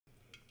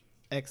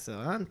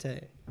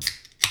Excellente.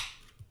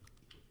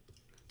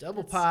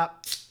 Double That's-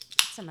 pop.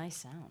 It's a nice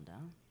sound, huh?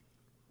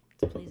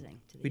 It's pleasing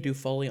to the We do ear.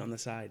 Foley on the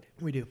side.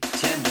 We do.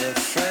 Tender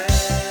friends,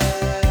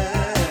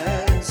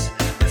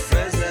 the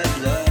friends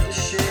that love to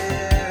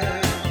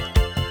share,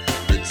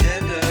 the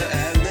tender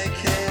and they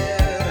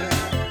care.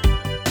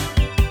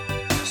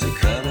 So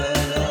come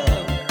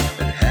along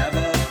and have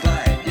a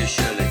bite. You're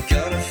surely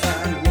gonna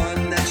find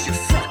one that you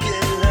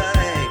fucking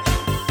like.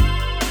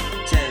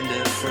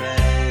 Tender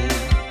friends.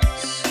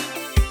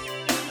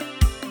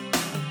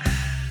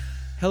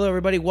 Hello,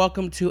 everybody.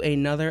 Welcome to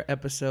another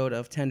episode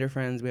of Tender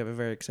Friends. We have a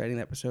very exciting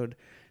episode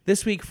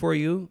this week for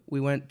you. We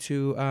went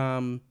to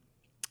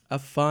a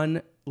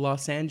fun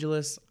Los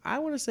Angeles, I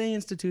want to say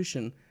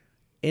institution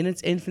in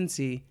its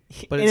infancy,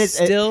 but it's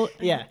still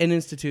yeah. an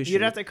institution.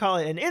 You'd have to call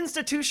it an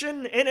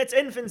institution in its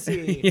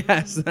infancy.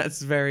 Yes,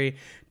 that's very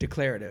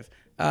declarative.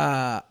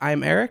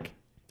 I'm Eric,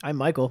 I'm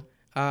Michael.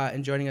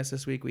 and joining us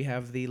this week, we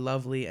have the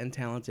lovely and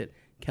talented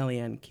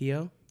Kellyanne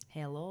Keogh.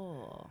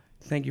 Hello.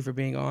 Thank you for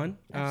being on.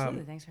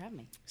 Absolutely. Thanks for having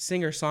me.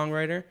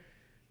 Singer-songwriter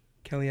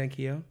Kellyanne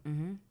Keogh.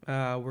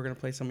 Mm-hmm. We're going to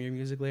play some of your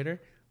music later.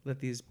 Let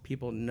these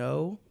people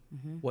know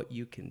what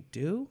you can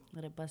do.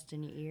 Let it bust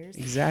in your ears.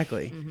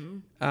 Exactly.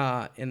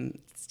 Mm-hmm. In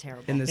It's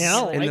terrible. the Yeah, I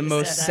don't in like the to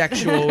most say that.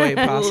 sexual way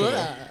possible.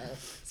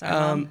 Sorry,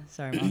 Mom.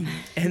 Sorry, Mom.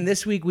 And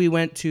this week we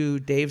went to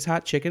Dave's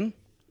Hot Chicken,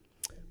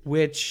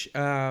 which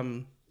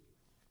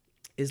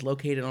is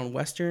located on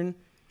Western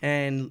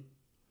and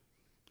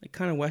like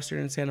kind of Western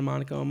and Santa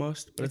Monica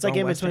almost. But It's like on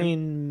in Western.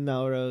 between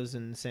Melrose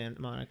and Santa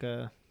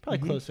Monica. Probably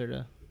closer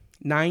to.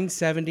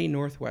 970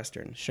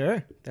 Northwestern.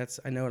 Sure. That's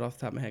I know it off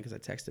the top of my head because I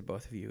texted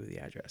both of you the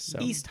address. So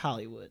East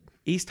Hollywood.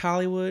 East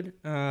Hollywood,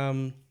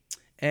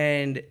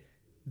 and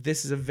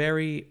this is a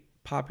very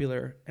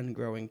popular and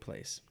growing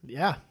place.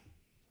 Yeah.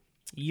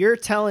 You're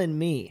telling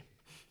me.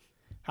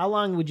 How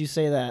long would you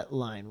say that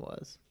line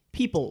was?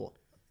 People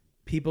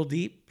People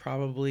deep,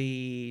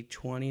 probably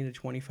 20 to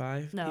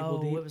 25 people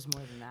No, deep. it was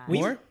more than that.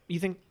 More? You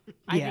think?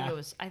 I Yeah.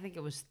 think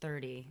it was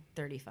 30,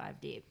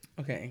 35 deep.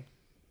 Okay.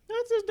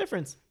 That's a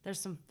difference.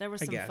 There were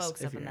some guess,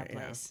 folks if up in you're that right,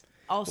 yeah. place.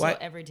 Also,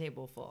 What? every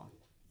table full.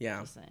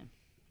 Yeah, Just saying.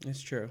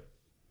 it's true.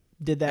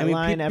 Did that I mean,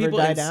 line ever people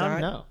die inside-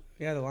 down? No.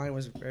 Yeah, the line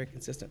was very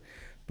consistent.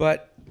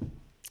 But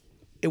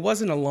it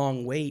wasn't a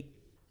long wait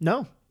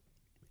No.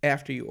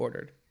 after you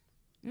ordered.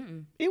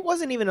 It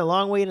wasn't even a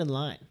long wait in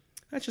line.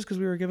 That's just because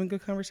we were giving good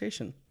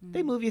conversation,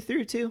 They move you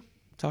through too.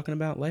 talking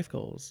about life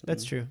goals.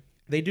 That's and true.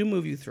 They do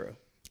move you through.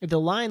 The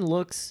line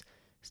looks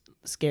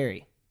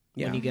scary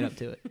Yeah. when you get up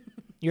to it.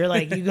 You're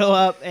like, you go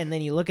up and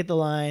then you look at the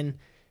line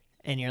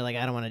and you're like,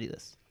 I don't want to do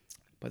this.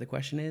 But the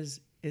question is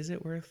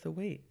it worth the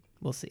wait?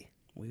 We'll see.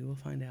 We will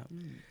find out.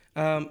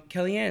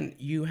 Kellyanne,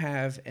 you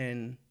have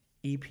an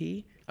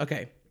EP.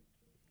 Okay,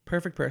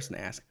 perfect person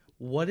to ask.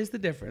 What is the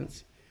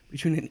difference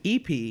between an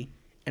EP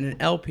and an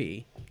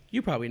LP?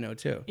 You probably know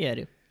too. Yeah, I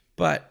do.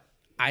 But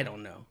I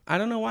don't know. I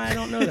don't know why I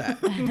don't know that.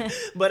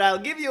 But I'll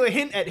give you a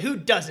hint at who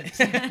doesn't.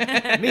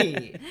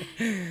 Me.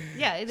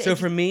 Yeah. So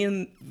for me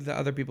and the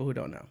other people who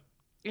don't know.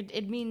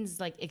 It means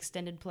like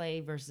extended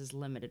play versus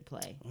limited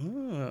play.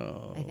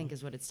 Oh. I think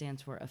is what it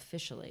stands for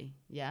officially.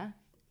 Yeah.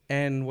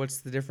 And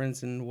what's the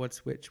difference in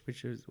what's which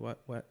is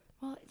what? Well,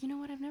 you know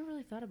what? I've never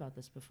really thought about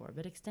this before,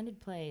 but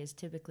extended play is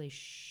typically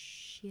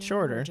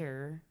Shorter.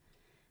 shorter.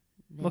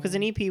 Well, because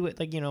an EP, with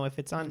like, if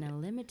it's than on, a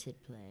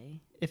limited play.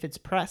 if it's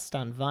pressed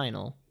on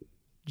vinyl,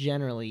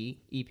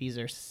 generally EPs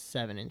are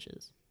 7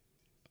 inches.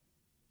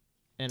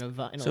 And a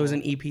vinyl. So is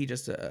an EP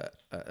just a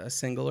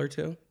single or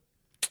two?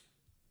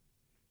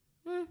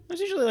 There's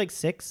usually like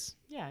 6.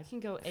 Yeah, it can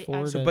go.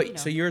 Four So to- but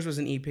so yours was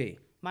an EP.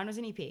 Mine was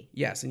an EP.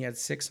 Yes, and you had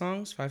 6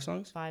 songs, 5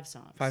 songs? 5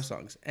 songs. 5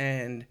 songs,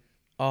 and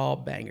all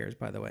bangers,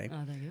 by the way.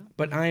 Oh, there you go.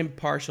 But I'm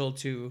partial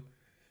to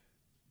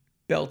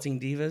belting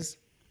divas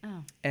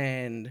Oh,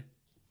 and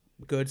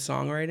good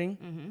songwriting.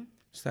 mm-hmm.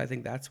 So I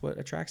think that's what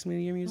attracts me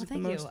to your Well, music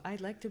thank the most. you.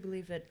 I'd like to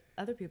believe that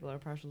other people are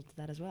partial to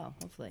that as well.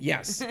 Hopefully.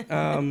 Yes.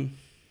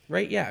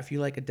 Right? Yeah. If you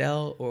like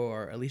Adele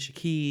or Alicia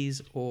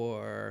Keys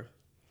or,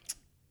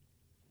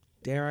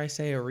 dare I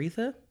say,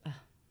 Aretha, I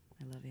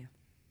love you.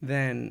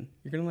 then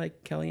you're going to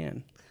like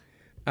Kellyanne.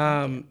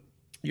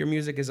 Your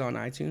music is on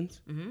iTunes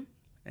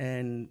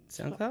and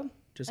SoundCloud?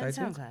 Just And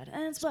iTunes? SoundCloud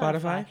and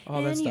Spotify, Spotify,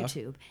 all that and stuff.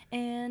 YouTube.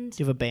 And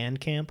Do you have a band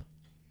camp?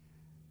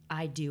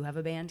 I do have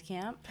a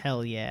Bandcamp.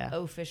 Hell yeah.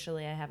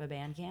 Officially, I have a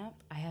Bandcamp.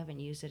 I haven't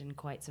used it in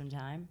quite some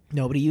time.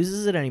 Nobody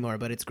uses it anymore,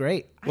 but it's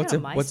great. What's I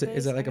it? got What's it?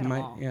 Is MySpace. that like I a got my?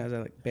 'em all. Yeah, is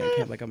that like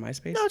Bandcamp, like a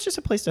MySpace? No, it's just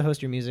a place to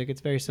host your music.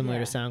 It's very similar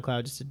Yeah. to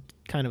SoundCloud, just a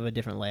kind of a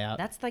different layout.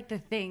 That's like the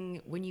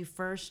thing when you're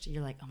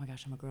like, oh my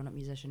gosh, I'm a grown-up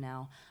musician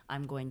now.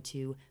 I'm going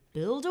to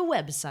build a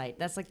website.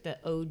 That's like the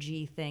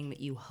OG thing that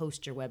you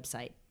host your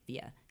website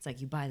via. It's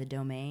like you buy the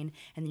domain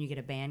and then you get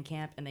a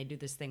Bandcamp and they do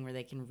this thing where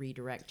they can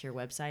redirect your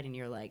website and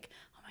you're like,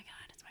 oh my God,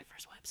 it's my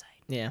first website.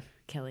 Yeah.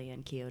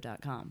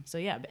 KellyanneKeogh.com. So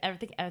yeah, but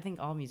I think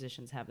all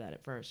musicians have that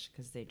at first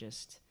because they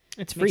just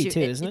It's makes free you- too,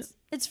 isn't it?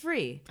 It's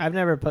free. I've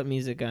never put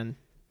music on.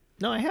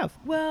 No, I have.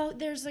 Well,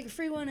 there's like a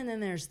free one and then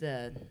there's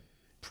the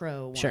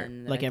pro one. Sure, that like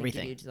I think you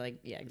everything. need to, like,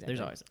 yeah, exactly.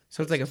 There's always.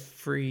 So it's like a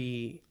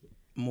free,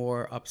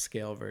 more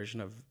upscale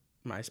version of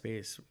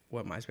MySpace,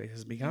 what MySpace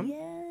has become.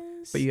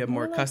 Yes. But you have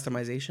more like,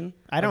 customization.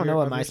 I don't of know your-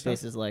 what of your MySpace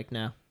stuff? is like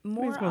now.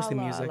 more it's mostly a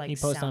la, music. Like You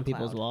post on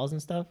people's SoundCloud. walls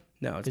and stuff,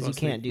 No, it's 'Cause you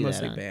mostly, can't do that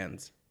mostly on-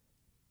 bands.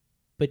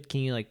 but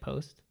can you like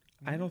post?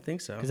 I don't think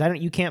so. Because I don't.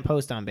 You can't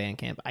post on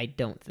Bandcamp. I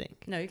don't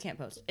think. No, you can't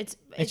post. It's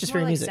just more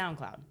for like music.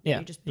 SoundCloud. Yeah,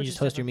 you just, you put just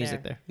your post stuff your up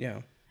music there. there.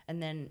 Yeah.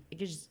 And then it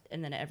gives,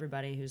 and then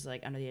everybody who's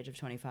like under the age of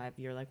 25,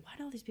 you're like, why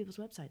do all these people's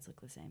websites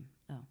look the same?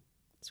 Oh,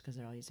 it's because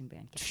they're all using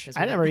Bandcamp. 'Cause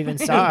I we never don't- even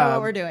we don't saw- know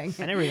what we're doing.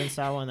 I never even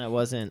saw one that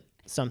wasn't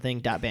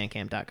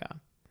something.bandcamp.com.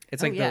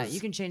 It's Oh like yeah, those.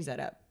 you can change that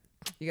up.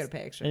 You got to pay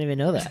I extra. didn't even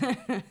know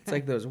that. It's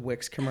like those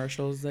Wix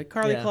commercials. Like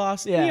Carly Yeah.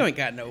 Kloss, Yeah. you ain't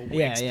got no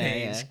Wix Yeah,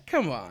 page. yeah.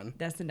 Come on.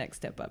 That's the next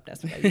step up.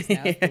 That's what I use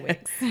now. Is the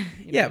Wix. You know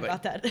Yeah,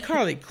 about but that.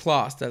 Carly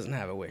Kloss doesn't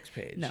have a Wix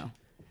page. No,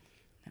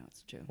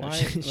 it's true. Why?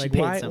 She like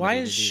paid why? somebody Why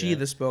to is do she that.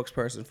 the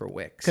spokesperson for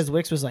Wix? Because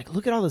Wix was like,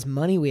 look at all this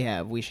money we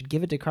have. We should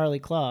give it to Carly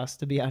Kloss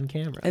to be on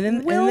camera. And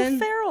then, Will and then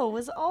Ferrell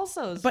was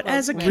also. But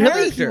as a spokesman.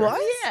 Really? He character,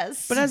 was?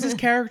 Yes. but as his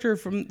character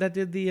from that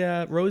did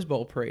the Rose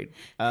Bowl parade,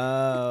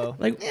 Oh,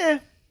 Like-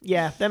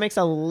 yeah, that makes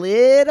a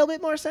little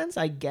bit more sense,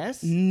 I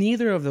guess.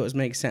 neither of those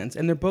make sense,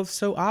 and they're both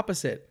so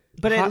opposite.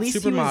 But at Hot least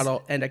he was-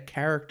 supermodel and a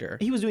character.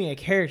 He was doing a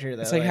character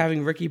though. It's like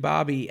having Ricky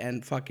Bobby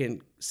and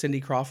fucking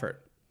Cindy Crawford.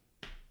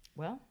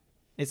 well,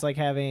 It's like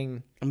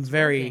having. I'm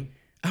very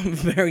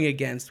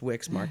against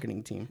Wix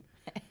marketing team.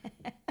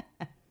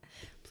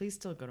 please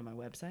still go to my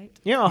website.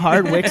 You know how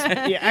hard Wix.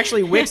 Yeah,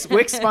 actually, Wix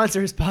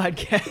sponsors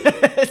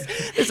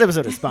podcasts. This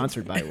episode is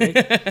sponsored by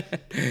Wix.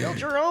 Build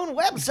your own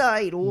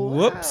website.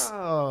 Whoops.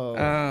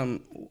 Wow.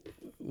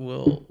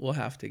 We'll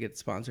have to get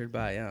sponsored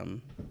by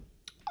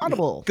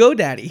Audible.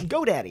 GoDaddy.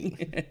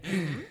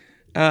 GoDaddy.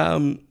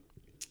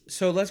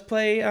 So let's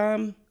play.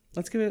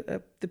 Let's give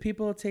the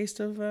people a taste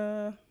of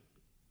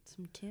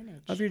Some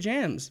teenage. your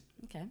jams.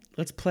 Okay.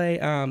 Let's play.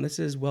 This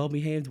is "Well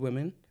Behaved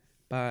Women"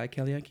 by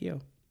Kellyanne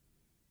Keough.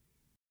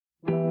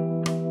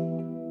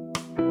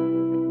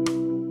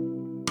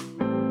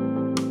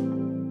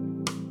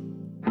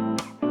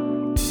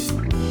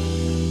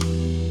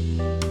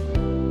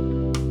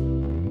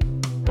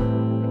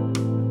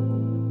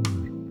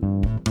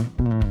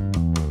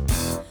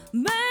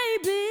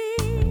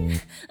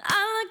 Maybe I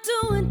like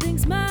doing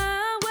things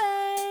my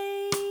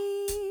way.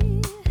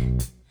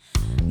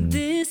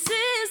 This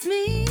is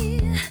me.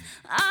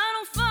 I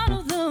don't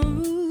follow the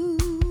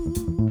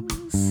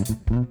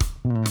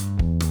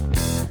rules.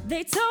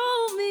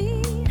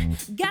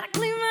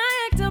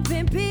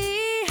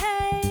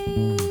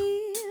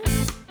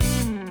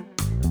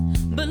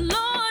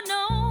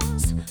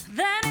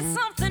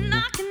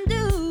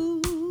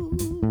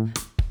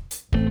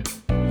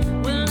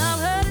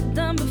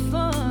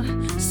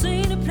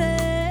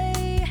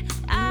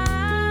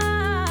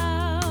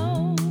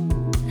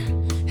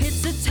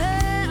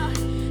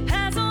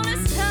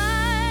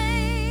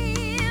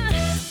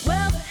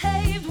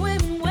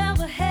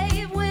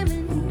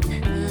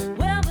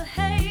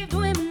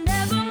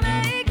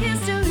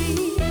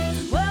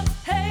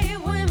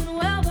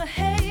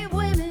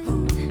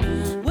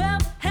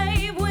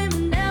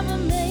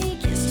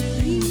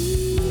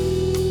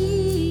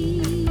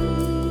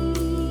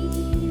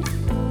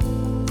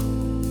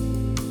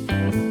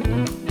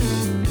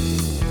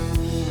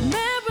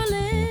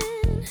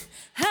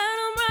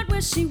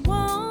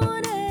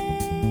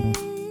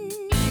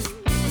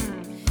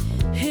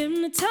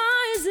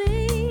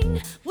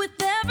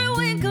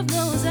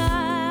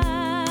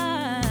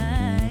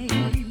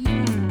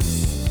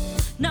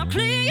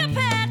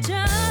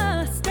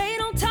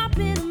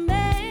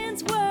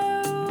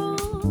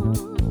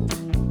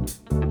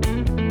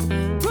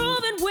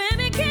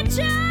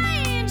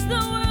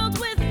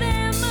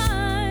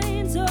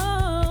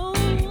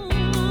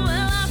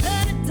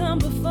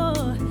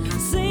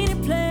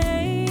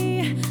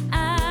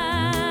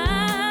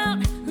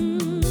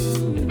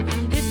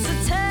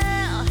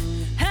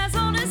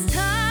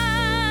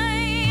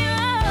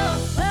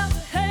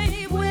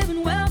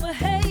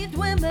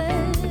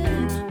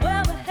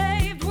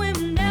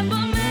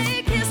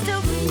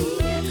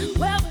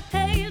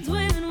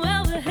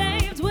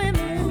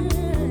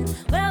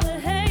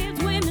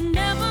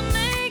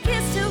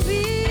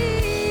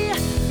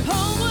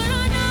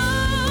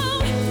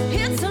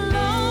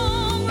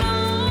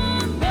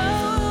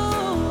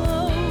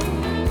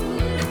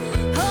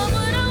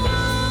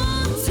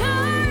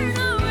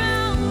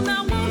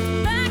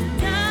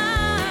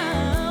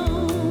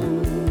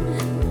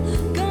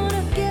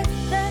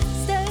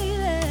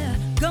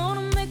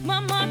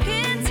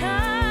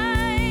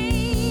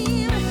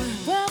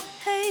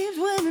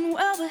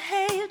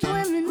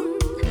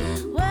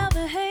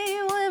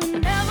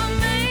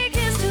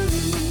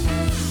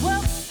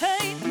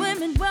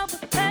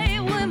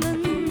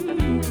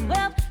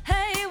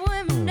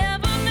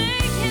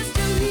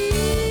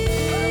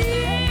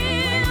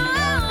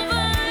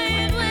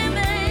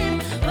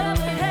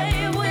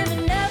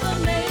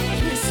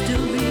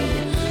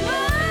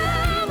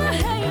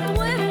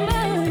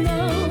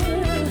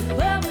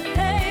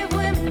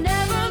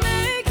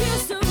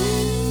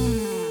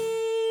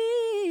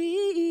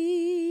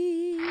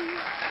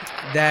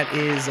 That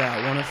is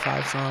one of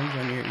 5 songs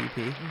on your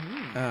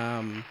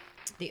EP.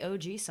 The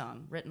OG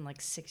song, written like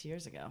 6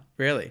 years ago.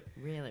 Really?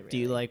 Really. Do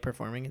you like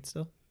performing it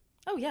still?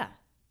 Oh yeah.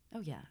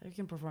 You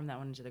can perform that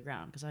one into the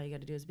ground because all you got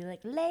to do is be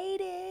like,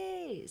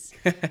 "Ladies,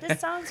 this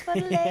song's for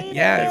the ladies."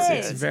 Yeah,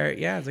 it's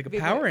very it's like a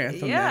People- power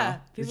anthem yeah,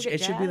 now. people It, get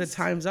it should be the jazzed.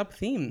 Time's Up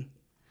theme.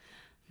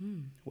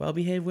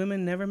 Well-behaved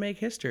women never make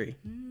history.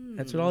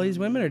 That's what all these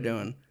women are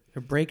doing.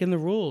 They're breaking the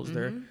rules.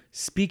 They're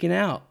speaking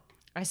out.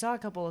 I saw a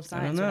couple of don't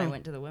signs when I know.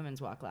 went to the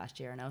women's walk last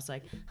year, and I was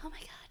like, "Oh my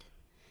god,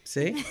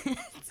 See?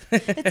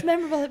 it's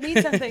memorable. It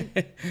means something.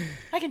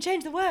 I can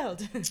change the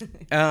world."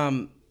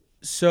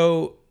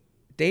 So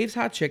Dave's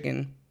Hot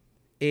Chicken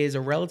is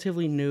a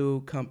relatively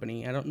new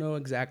company. I don't know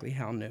exactly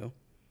how new,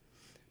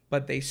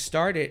 but they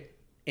started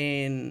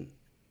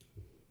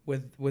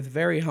with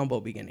very humble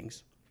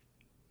beginnings.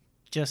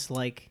 Just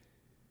like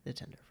the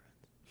Tender Friends.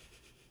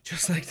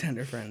 Just like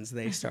Tender Friends,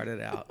 they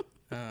started out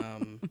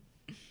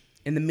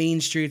in the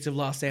mean streets of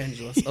Los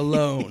Angeles,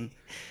 alone,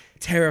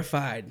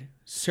 terrified,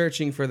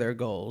 searching for their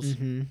goals.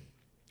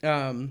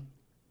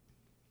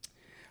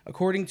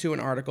 According to an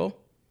article,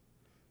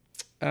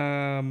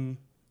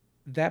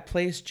 that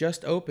place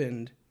just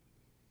opened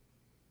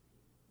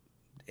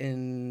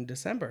in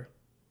December.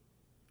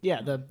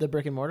 Yeah, the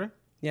brick and mortar.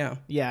 Yeah.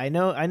 Yeah, I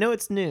know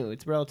it's new.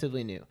 It's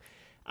relatively new.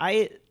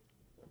 I've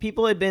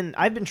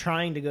been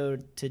trying to go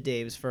to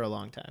Dave's for a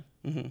long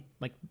time,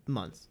 like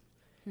months,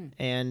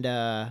 and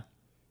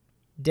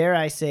dare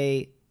I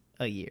say,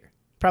 a year.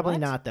 Probably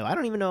What? not though. I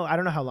don't know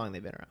how long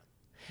they've been around.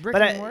 Brick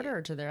But and I- mortar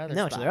or to their other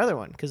No, spot? to their other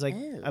one, because like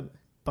a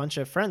bunch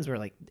of friends were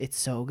like, "It's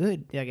so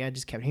good." Yeah, I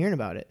just kept hearing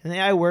about it, and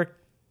I work,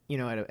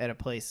 at a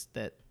place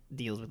that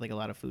deals with like a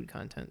lot of food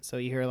content, so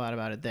you hear a lot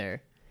about it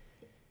there.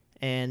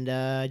 And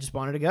I just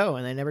wanted to go,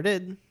 and I never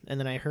did. And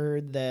then I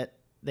heard that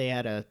they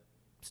had a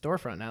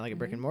storefront, not like a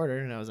brick and mortar,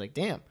 and I was like,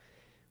 "Damn,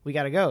 we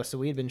got to go." So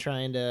we had been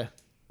trying to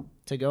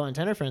go on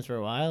Tender Friends for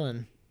a while,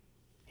 and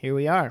here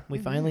we are. We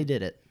finally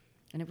did it.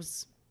 And it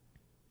was,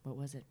 what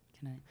was it?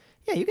 Can I?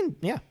 Yeah, you can.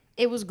 Yeah,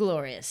 It was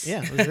glorious.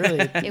 yeah. It was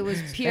really. It was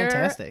pure,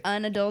 fantastic.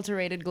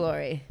 unadulterated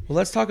glory. Well,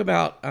 let's talk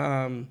about.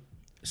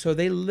 So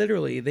they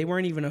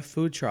weren't even a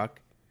food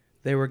truck.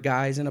 They were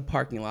guys in a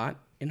parking lot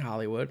in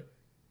Hollywood,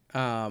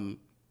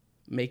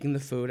 making the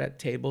food at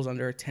tables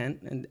under a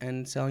tent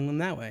and selling them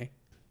that way.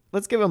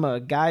 Let's give them a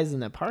guys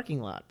in the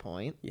parking lot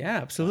point, Yeah,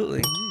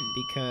 absolutely.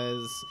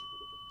 because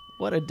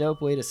what a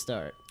dope way to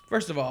start.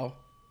 First of all,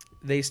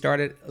 they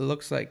started, it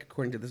looks like,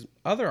 according to this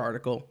other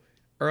article,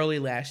 early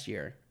last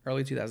year.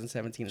 Early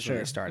 2017 is when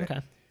they started. Okay.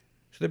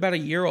 So they're about a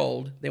year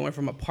old. They went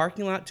from a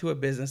parking lot to a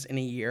business in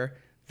a year.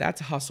 That's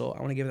a hustle. I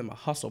want to give them a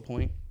hustle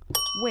point.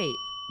 Wait.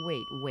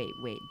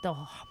 The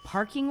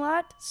parking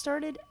lot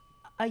started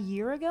a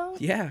year ago?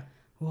 Yeah.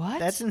 What?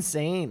 That's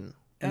insane.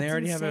 And they That's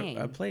already insane.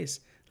 have a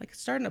place. Like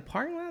starting a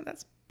parking lot,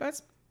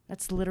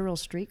 That's literal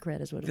street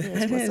cred is what it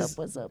That is. What's is. up?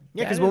 What's up?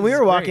 Yeah, because That when we is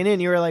were walking great. in,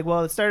 you were like,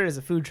 "Well, it started as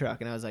a food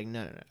truck," and I was like,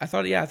 "No." I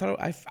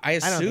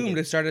assumed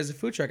it started as a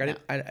food truck.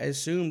 I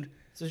assumed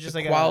So it's just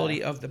the like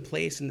quality of the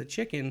place and the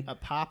chicken. a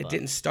pop-up. It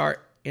didn't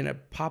start in a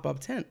pop-up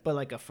tent. but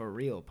like a for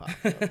real pop.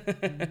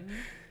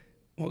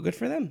 Well, good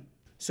for them.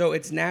 So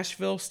it's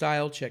Nashville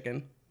style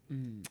chicken,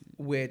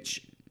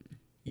 which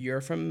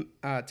you're from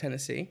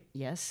Tennessee.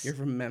 Yes. You're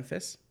from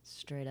Memphis.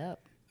 Straight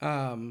up.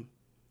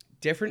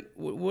 Different.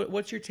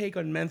 What's your take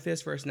on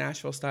Memphis versus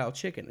Nashville style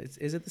chicken?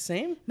 Is it the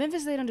same?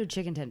 Memphis, they don't do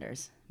chicken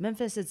tenders.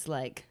 Memphis, it's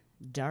like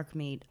dark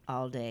meat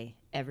all day,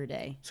 every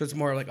day. So it's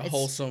more like a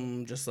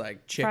wholesome, just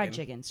like chicken. Fried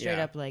chicken, straight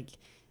Yeah. up like,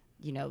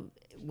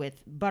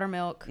 with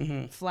buttermilk,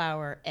 Mm-hmm.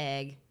 flour,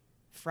 egg,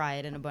 fry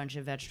it in a bunch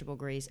of vegetable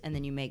grease, and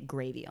then you make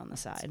gravy on the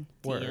side.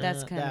 Word.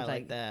 That's kind That of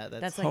like that.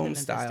 That's like the home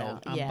Memphis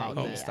style. I'm Yeah, about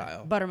yeah, home yeah.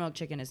 style. Buttermilk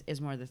chicken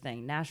is more the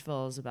thing.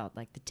 Nashville is about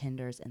like the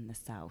tenders and the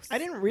sauce. I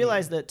didn't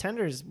realize that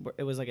tenders.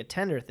 It was like a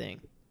tender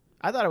thing.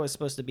 I thought it was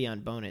supposed to be on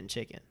bone-in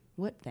chicken.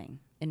 What thing?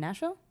 In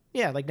Nashville?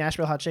 Yeah, like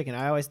Nashville hot chicken.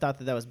 I always thought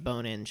that was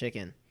bone-in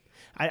chicken.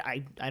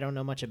 I don't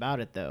know much about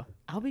it though.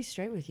 I'll be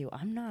straight with you.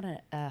 I'm not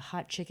a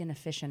hot chicken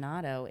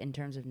aficionado in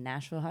terms of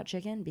Nashville hot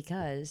chicken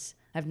because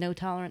I have no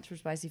tolerance for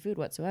spicy food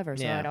whatsoever.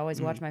 So Yeah. I'd always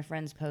watch my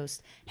friends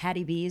post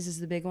Hattie B's is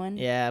the big one.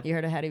 Yeah. You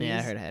heard of Hattie B's? Yeah,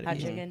 I heard of Hattie hot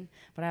B's. chicken.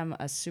 But I'm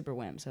a super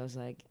wimp, so I was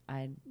like,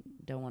 I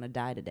don't want to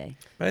die today.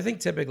 But I think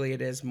typically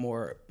it is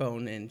more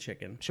bone-in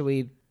chicken. Should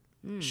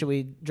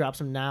we drop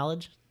some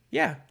knowledge?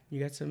 Yeah, you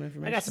got some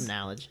information. I got some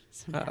knowledge.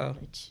 Some Uh-oh.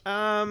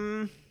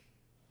 knowledge.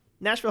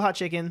 Nashville hot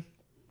chicken,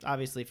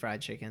 obviously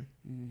fried chicken.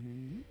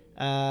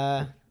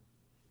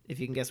 If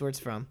you can guess where it's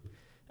from,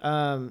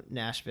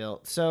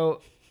 Nashville.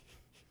 So,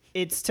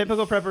 its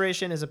typical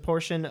preparation is a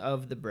portion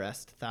of the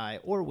breast, thigh,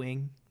 or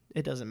wing.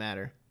 It doesn't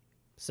matter.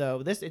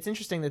 So it's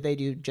interesting that they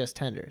do just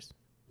tenders.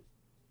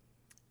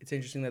 It's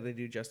interesting that they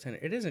do just tender.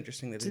 It is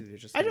interesting that they do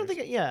just. I don't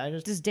tenders. think. I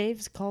just. Does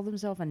Dave's call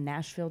himself a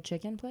Nashville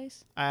chicken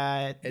place?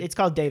 It's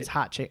called Dave's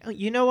Hot Chicken. Oh,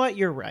 you know what?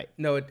 You're right.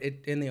 No,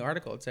 it in the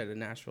article it said a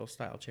Nashville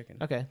style chicken.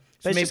 Okay, So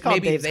but it's maybe, just called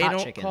maybe Dave's they Hot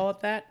don't Chicken. call it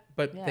that,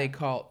 but Yeah. they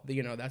call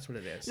that's what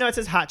it is. No, it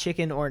says hot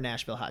chicken or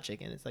Nashville hot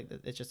chicken. It's like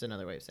it's just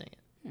another way of saying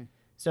it.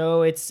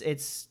 So it's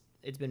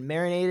It's been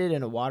marinated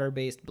in a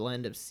water-based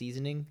blend of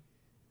seasoning,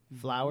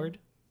 floured,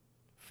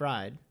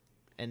 fried,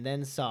 and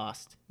then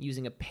sauced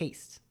using a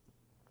paste.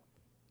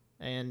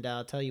 And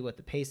I'll tell you what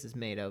the paste is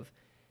made of.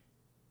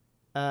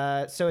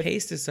 So it's,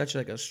 Paste is such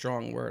like a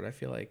strong word. I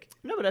feel like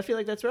no, but I feel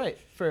like that's right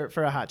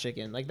for a hot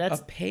chicken. Like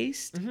that's a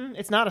paste. Mhm.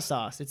 It's not a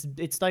sauce.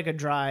 It's like a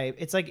dry.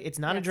 It's not Yeah, a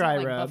it's dry not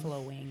like rub.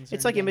 buffalo wings. or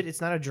It's like anything. it's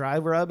not a dry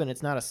rub and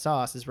it's not a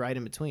sauce. It's right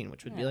in between,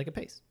 which would be Yeah. like a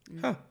paste.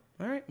 Huh.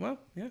 All right. Well,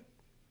 yeah.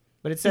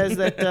 But it says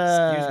that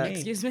Excuse me.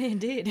 Excuse me,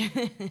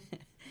 indeed.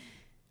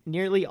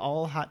 nearly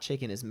all hot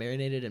chicken is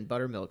marinated in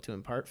buttermilk to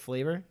impart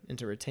flavor and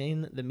to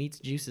retain the meat's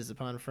juices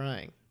upon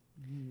frying.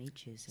 Meat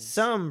juices.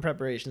 Some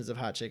preparations of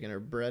hot chicken are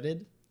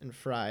breaded and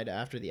fried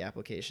after the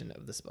application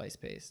of the spice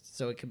paste,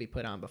 so it could be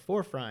put on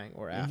before frying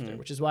or after,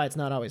 which is why it's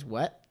not always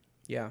wet.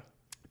 Yeah.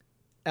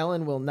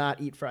 Ellen will not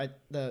eat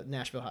the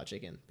Nashville hot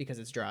chicken because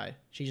it's dry.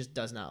 She just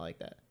does not like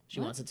that. She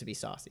wants it to be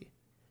saucy.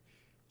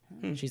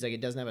 She's like,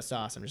 it doesn't have a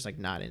sauce. I'm just like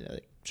not into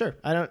it. Sure,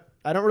 I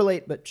don't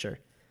relate, but sure.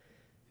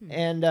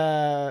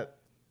 And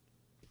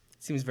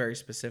Seems very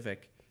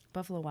specific,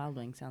 Buffalo Wild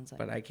Wings sounds like.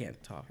 but I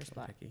can't talk. So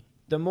spot. picky.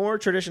 the more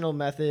traditional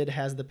method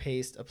has the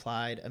paste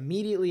applied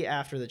immediately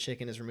after the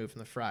chicken is removed from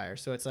the fryer.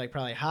 So it's like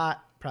probably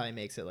hot, probably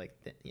makes it like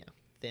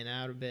thin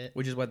out a bit.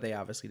 Which is what they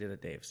obviously did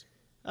at Dave's.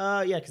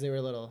 Yeah, because they were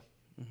a little.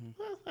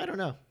 Well, I don't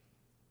know.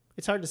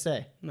 It's hard to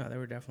say. No, they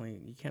were definitely.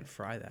 You can't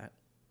fry that.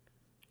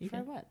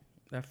 Fry what?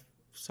 That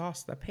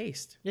sauce, that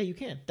paste. Yeah, you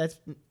can. That's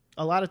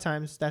a lot of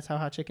times that's how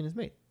hot chicken is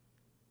made.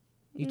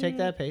 You take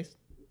that paste,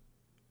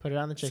 put it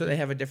on the chicken. So they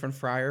have a different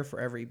fryer for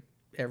every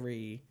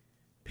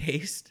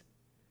paste.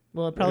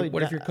 well, it probably.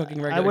 What if you're cooking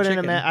I regular wouldn't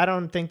chicken? I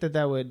don't think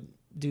that would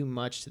do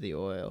much to the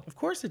oil. Of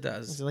course it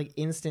does. It's like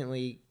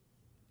instantly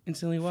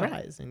Instantly what?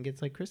 fries and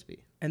gets like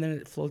crispy. And then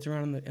it floats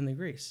around in the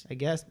grease. I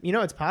guess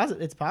it's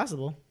It's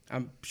possible.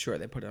 I'm sure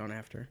they put it on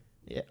after.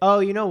 Yeah. Oh,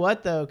 you know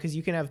what though? Because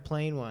you can have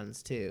plain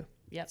ones too.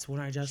 Yep. That's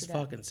what I just Should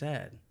have. fucking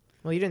said.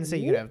 Well, you didn't say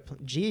you could have.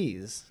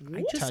 Jeez,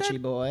 I just touchy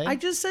said, boy. I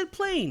just said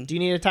plain. Do you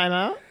need a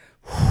timeout?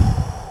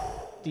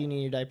 Do you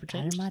need your diaper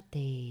changed?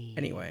 Armate.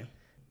 Anyway,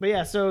 But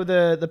yeah, so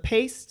the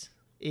paste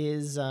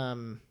is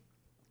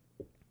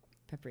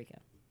Paprika.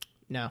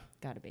 no,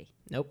 Gotta be.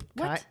 nope,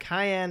 What?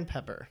 cayenne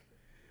pepper.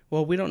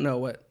 well, we don't know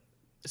what.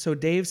 So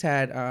Dave's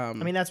had. I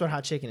mean, that's what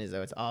hot chicken is,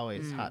 though. It's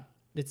always hot.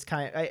 It's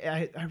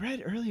I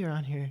read earlier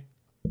on here.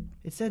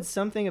 It said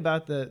something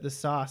about the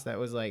sauce that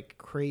was like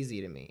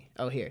crazy to me.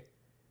 Oh, here.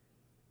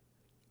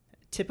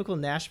 Typical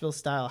Nashville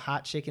style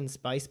hot chicken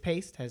spice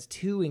paste has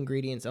 2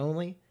 ingredients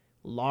only: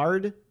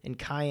 lard and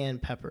cayenne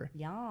pepper.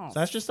 Yeah. So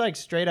that's just like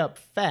straight up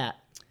fat.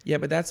 yeah,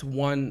 but that's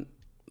one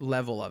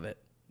level of it.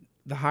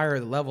 The higher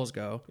the levels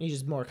go. You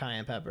just more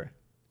cayenne pepper.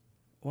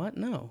 What?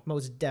 No.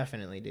 Most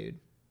definitely, dude.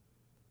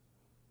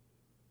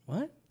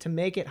 What? To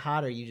make it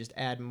hotter, you just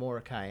add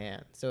more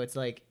cayenne. So it's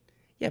like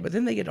Yeah, but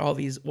then they get all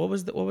these. What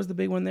was the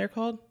big one there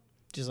called?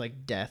 just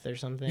like death or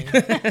something.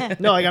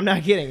 No, like I'm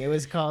not kidding. It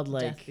was called Death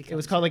like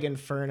becomes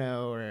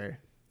Inferno or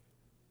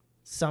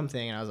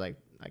something, and I was like,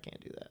 I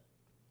can't do that.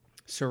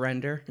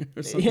 Surrender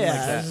or something Yeah, like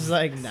I that. was just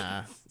like,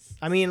 nah.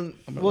 I mean,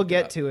 gonna we'll look it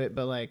get up. to it,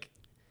 but like,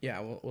 Yeah,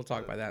 we'll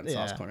talk about that in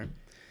Sauce Yeah. Corner.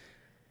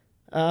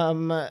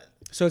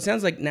 So it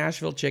sounds like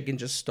Nashville Chicken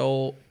just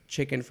stole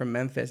chicken from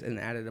Memphis and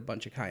added a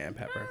bunch of cayenne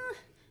pepper.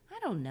 I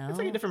don't know. it's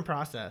like a different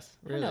process,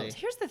 I don't know. really.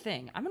 Here's the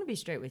thing. I'm gonna be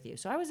straight with you.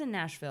 So I was in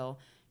Nashville,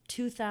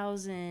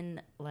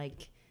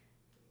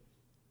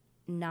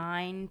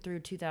 2009 through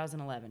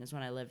 2011 is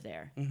when I lived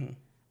there. Mm-hmm.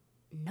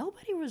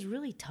 Nobody was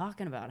really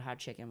talking about hot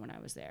chicken when I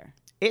was there.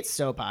 It's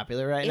so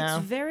popular right It's now.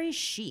 very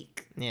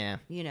chic. Yeah.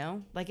 You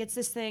know, like it's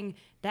this thing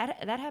that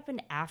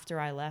happened after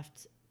I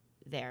left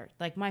there.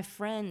 Like my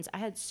friends, I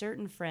had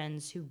certain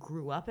friends who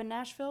grew up in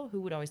Nashville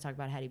who would always talk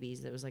about Hattie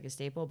B's. That was like a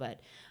staple.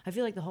 But I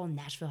feel like the whole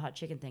Nashville hot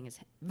chicken thing is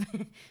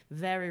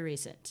very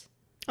recent.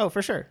 Oh,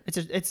 for sure.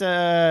 It's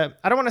a.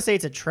 I don't want to say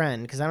it's a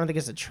trend because I don't think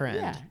it's a trend.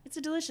 Yeah, it's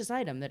a delicious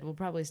item that will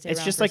probably stay It's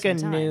around just for like a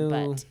some time, new-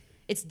 but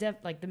it's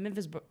like the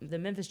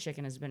Memphis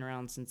chicken has been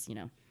around since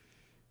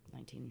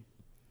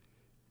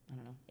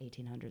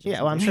 1800s. Or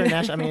Yeah. Well, I'm something. sure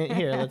Nashville. I mean,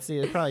 here, let's see.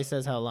 It probably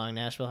says how long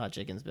Nashville hot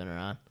chicken's been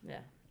around. Yeah.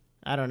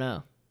 I don't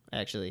know.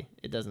 Actually,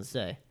 it doesn't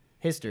say.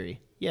 History.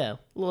 Yeah, a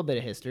little bit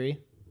of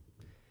history.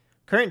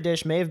 Current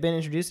dish may have been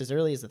introduced as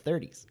early as the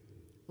 30s.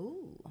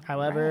 Ooh.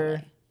 However,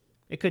 really?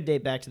 it could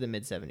date back to the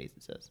mid 70s,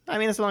 it says. I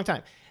mean, that's a long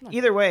time.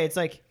 Either way, it's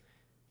like,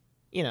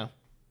 you know,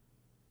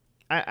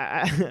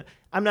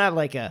 I'm not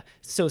like a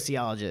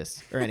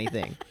sociologist or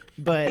anything,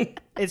 but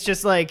it's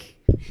just like,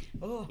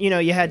 you know,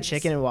 you had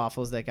chicken and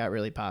waffles that got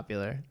really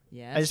popular.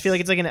 Yes. I just feel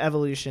like it's like an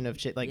evolution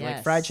of like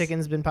fried Yes.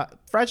 chicken's been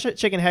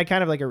chicken had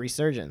kind of like a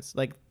resurgence.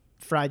 Like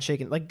fried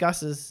chicken, like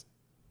Gus's,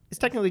 it's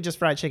technically just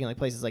fried chicken, like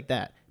places like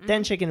that.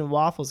 Then chicken and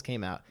waffles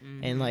came out,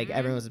 and like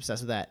everyone was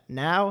obsessed with that.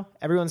 Now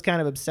everyone's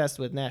kind of obsessed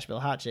with Nashville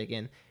hot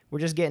chicken. We're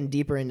just getting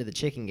deeper into the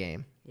chicken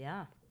game.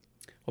 Yeah.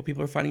 Well,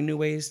 people are finding new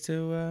ways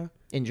to.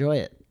 Enjoy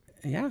it.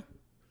 Yeah.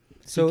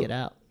 So So get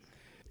out.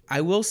 I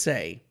will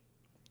say,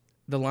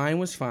 the line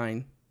was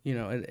fine. You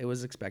know, it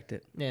was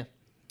expected. Yeah.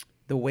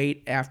 The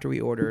wait after we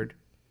ordered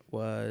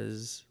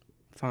was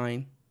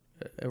fine,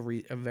 a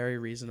very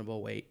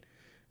reasonable wait.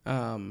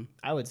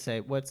 I would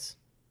say what's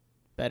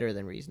better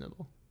than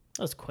reasonable?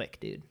 That was quick,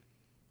 dude.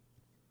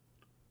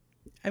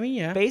 I mean,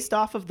 yeah, Based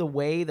off of the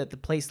way that the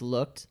place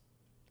looked,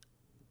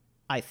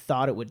 I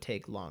thought it would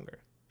take longer.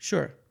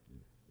 sure,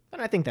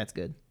 And I think that's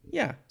good.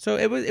 yeah. So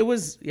it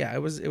was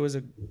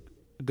a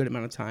good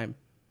amount of time,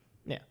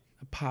 Yeah.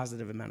 a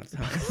positive amount of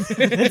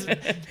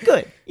time.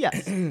 Good.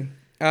 Yes.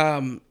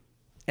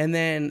 And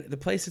then the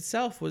place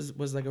itself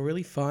was like a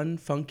really fun,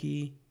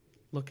 funky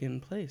looking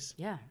place.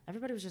 Yeah,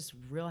 everybody was just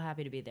real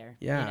happy to be there.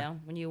 Yeah. You know,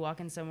 when you walk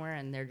in somewhere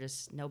and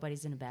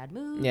nobody's in a bad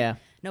mood. Yeah.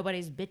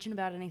 Nobody's bitching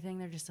about anything.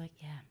 They're just like,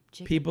 yeah,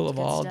 chicken, People of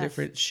good all stuff.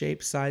 different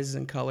shapes, sizes,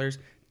 and colors.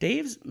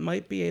 Dave's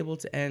might be able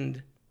to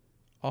end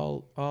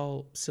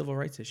all civil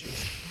rights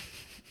issues.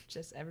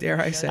 Just everybody Dare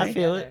I goes say? I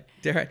feel together. it.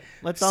 Dare I?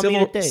 Let's all meet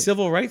at Dave's.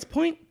 Civil rights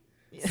point?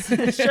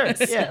 Sure.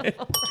 Yeah.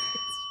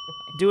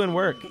 Doing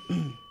work.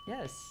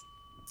 Yes.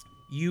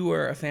 You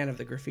were a fan of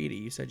the graffiti.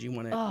 You said you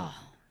wanted. Oh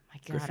my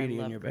god, Graffiti I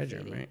in love your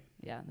bedroom, graffiti. right?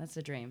 Yeah, that's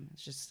a dream.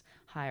 It's just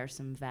hire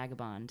some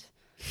vagabond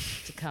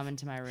to come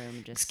into my room.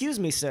 And just Excuse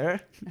me,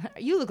 sir.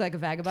 you look like a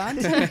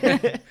vagabond.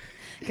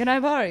 Can I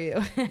borrow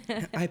you?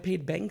 I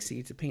paid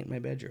Banksy to paint my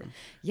bedroom.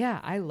 Yeah,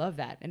 I love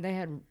that. And they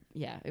had,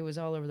 it was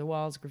all over the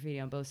walls, graffiti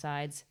on both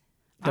sides.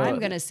 Go- I'm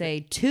going to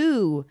say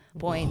 2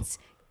 points.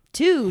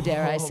 2,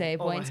 dare I say,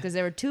 points, because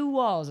there were 2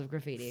 walls of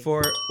graffiti.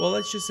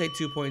 Let's just say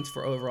 2 points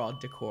for overall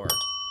decor.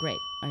 Great.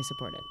 I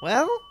support it.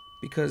 Well,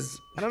 Because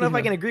I don't know if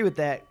I can agree with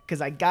that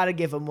because I got to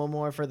give him one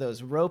more for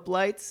those rope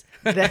lights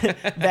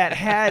that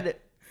had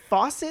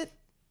faucet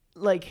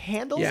like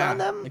handles Yeah, on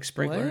them. like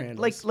sprinkler What?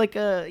 handles. Like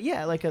a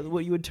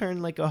what you would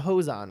turn like a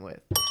hose on with.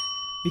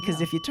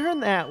 Because if you turn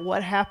that,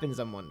 what happens?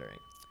 I'm wondering.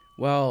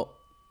 Well,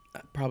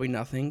 probably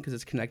nothing because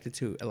it's connected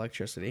to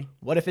electricity.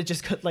 What if it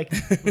just like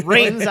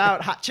rains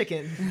out hot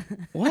chicken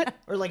What?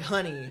 or like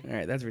honey? All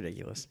right, that's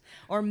ridiculous.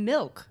 Or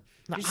milk.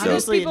 No, You see those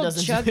obviously it people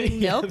doesn't-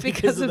 chugging yeah, milk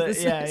because of the-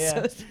 this yeah, is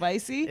yeah. so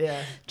spicy.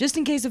 Yeah. Just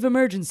in case of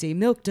emergency,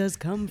 milk does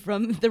come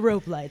from the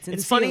rope lights. In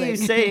It's the funny you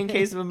ceiling. say in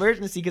case of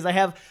emergency because I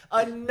have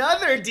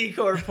another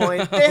decor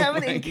point. They have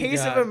an Oh my in case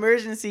God. of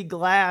emergency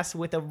glass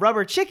with a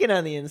rubber chicken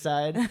on the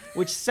inside,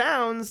 which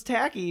sounds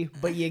tacky,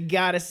 but you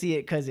gotta see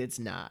it because it's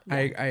not. I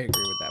agree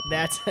with that point.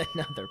 That's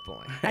another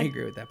point. I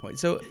agree with that point.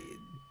 So,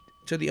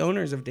 to the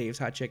owners of Dave's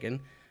Hot Chicken,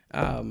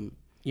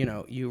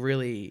 you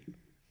really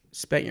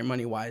spent your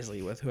money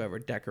wisely with whoever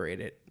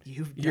decorated.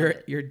 You've done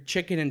it. Your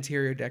chicken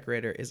interior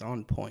decorator is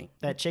on point.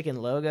 That chicken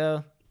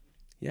logo,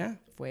 Yeah,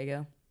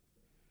 Fuego.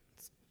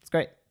 it's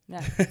great.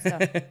 Yeah, good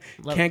stuff.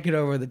 Love can't get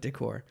over the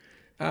decor.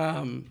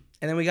 And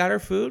then we got our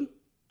food.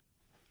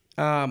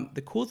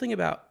 The cool thing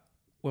about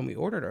when we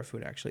ordered our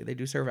food, actually, they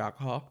do serve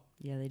alcohol.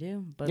 Yeah, they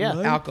do. But Yeah.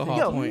 Alcohol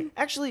Yo, point.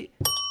 actually,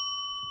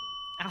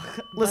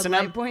 listen, Listen,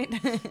 I'm- point.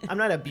 I'm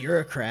not a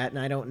bureaucrat and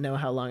I don't know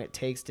how long it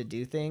takes to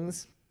do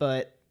things,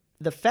 but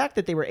the fact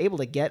that they were able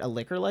to get a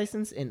liquor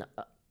license in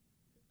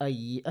a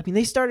year, I mean,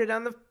 they started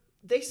on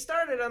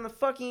the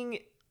fucking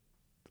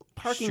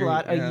parking Street,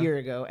 lot yeah. a year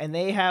ago, and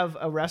they have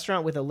a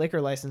restaurant with a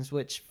liquor license,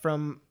 which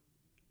Well,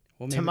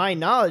 to my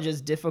knowledge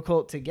is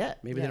difficult to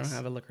get. maybe they Yes. don't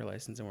have a liquor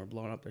license and we're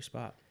blowing up their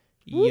spot.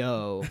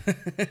 Yo,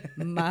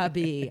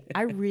 Mobby.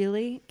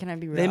 Can I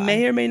be real? They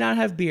may or may not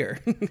have beer.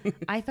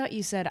 I thought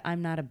you said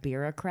I'm not a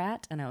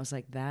bureaucrat, and I was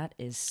like, that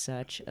is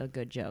such a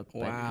good joke.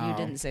 But Wow. you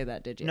didn't say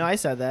that, did you? no, I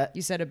said that.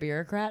 You said a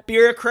bureaucrat?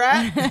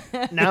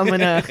 Bureaucrat. Now I'm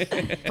gonna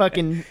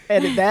fucking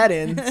edit that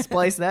in,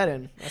 splice that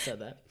in. I said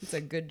that. It's a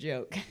good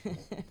joke.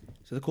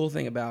 So the cool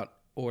thing about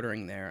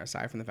ordering there,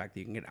 aside from the fact that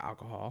you can get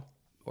alcohol,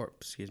 or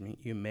excuse me,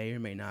 you may or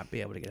may not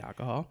be able to get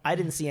alcohol, I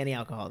didn't see any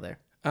alcohol there.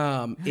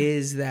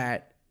 is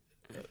that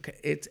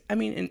it's, I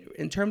mean,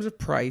 in terms of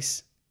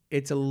price,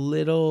 it's a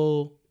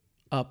little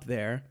up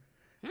there,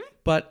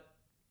 but,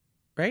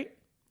 right?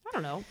 I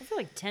don't know. I feel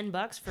like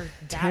 $10 for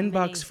that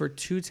 $10 for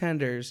 2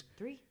 tenders.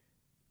 3.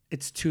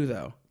 It's 2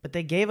 though. But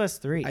they gave us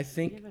 3. I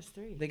think Gave us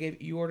 3.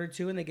 you ordered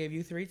 2 and they gave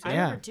you 3 too. I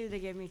Yeah. ordered 2. They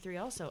gave me 3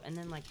 also, and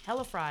then like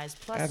hella fries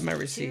plus I have my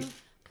receipt.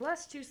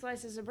 2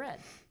 slices of bread.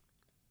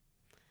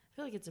 I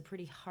feel like it's a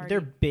pretty hearty.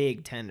 They're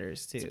big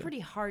tenders too. It's a pretty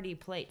hearty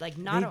plate. Like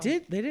not They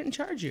didn't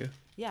charge you.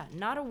 Yeah,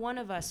 not a one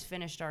of us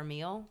finished our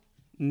meal.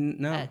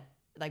 No. At,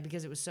 like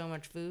because it was so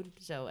much food.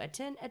 So at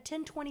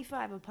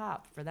 10.25 a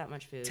pop for that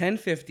much food.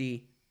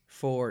 $10.50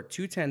 for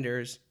 2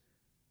 tenders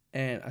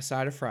and a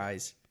side of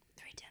fries.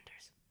 3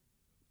 tenders.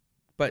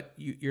 But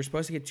you're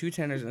supposed to get 2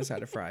 tenders and a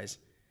side of fries.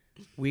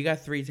 We got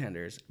 3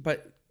 tenders.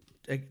 But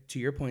to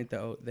your point,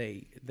 though,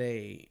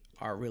 they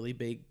are really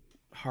big,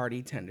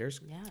 hearty tenders.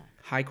 Yeah.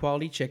 High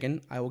quality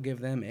chicken. I will give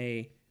them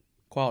a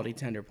quality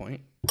tender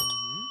point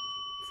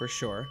for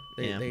sure.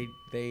 Yeah.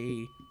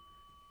 They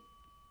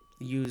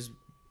use,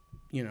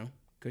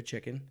 good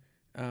chicken.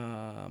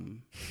 I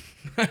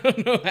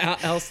don't know how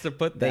else to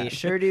put that. They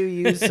sure do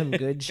use some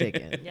good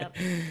chicken. Yep.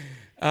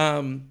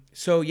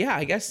 So yeah,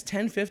 I guess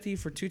 $10.50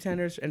 for 2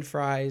 tenders and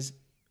fries.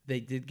 They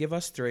did give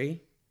us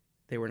 3.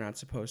 They were not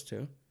supposed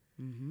to.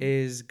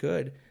 Is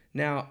good.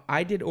 Now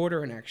I did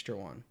order an extra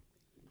one.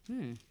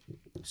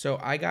 So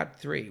I got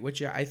 3,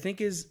 which I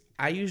think is,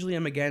 I usually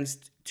am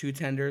against 2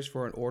 tenders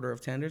for an order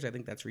of tenders. I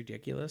think that's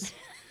ridiculous.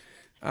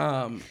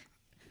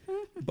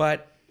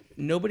 But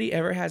nobody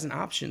ever has an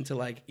option to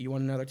like, you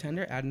want another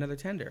tender? Add another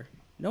tender.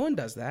 No one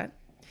does that.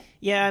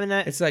 Yeah, I mean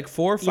that. It's like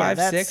 4, 5,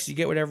 that's- 6. You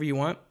get whatever you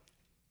want,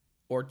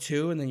 or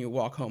 2, and then you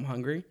walk home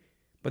hungry.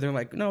 But they're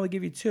like, no, we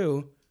give you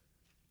 2,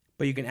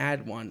 but you can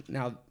add 1.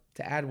 Now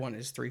to add 1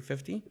 is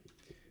 $3.50.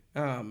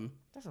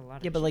 That's a lot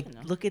of Yeah, but like,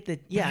 chicken, though. look at the.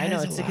 Yeah, That I know.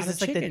 is a It's lot because of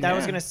it's like chicken, I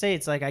was yeah. gonna say,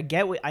 it's like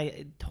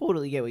I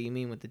totally get what you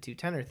mean with the 2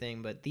 tender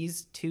thing, but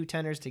these 2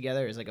 tenders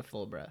together is like a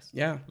full breast.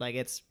 Yeah. Like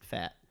it's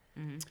fat.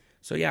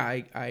 So yeah,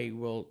 I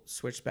will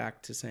switch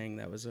back to saying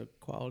that was a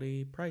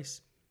quality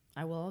price.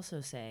 I will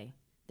also say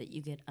that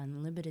you get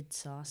unlimited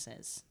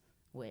sauces,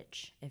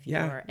 which if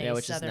Yeah. you're Yeah, a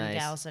which is southern nice.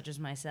 gal such as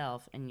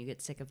myself and you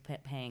get sick of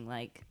paying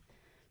like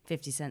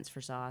 50 cents for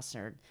sauce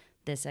or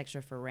this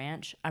extra for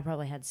ranch, I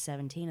probably had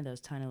 17 of those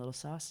tiny little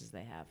sauces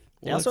they have.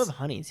 They Well, also let's- have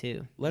honey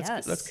too. Let's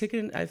Yes. kick it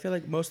in. I feel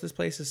like most of this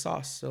place is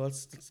sauce, so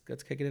let's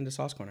kick it into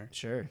Sauce Corner.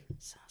 Sure.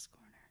 Sauce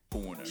corner.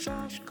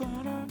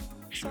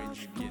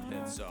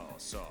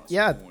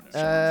 Yeah.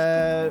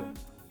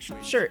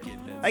 Sure.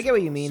 I get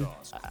what you mean.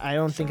 I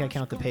don't think I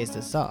count the paste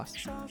as sauce.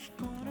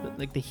 But,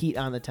 like the heat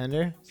on the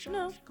tender.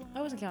 No,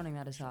 I wasn't counting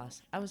that as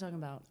sauce. I was talking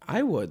about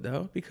I would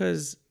though,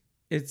 because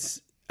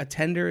it's a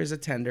tender is a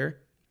tender,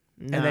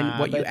 and then Nah,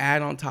 what you but-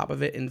 add on top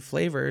of it in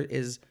flavor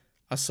is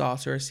a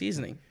sauce or a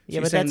seasoning. So Yeah,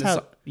 you're but saying that's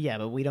the how. Yeah,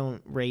 but we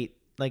don't rate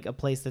like a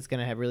place that's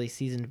gonna have really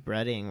seasoned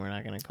breading. We're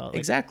not gonna call it like,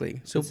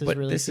 exactly. So, this is but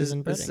really this is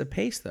seasoned this is breading. a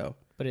paste though.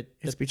 But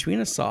It's between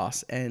a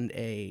sauce and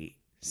a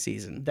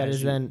season. that as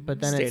is you then. But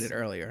then stated it's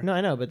earlier. No,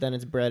 I know. But then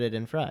it's breaded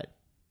and fried.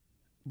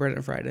 Bread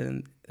and fried, and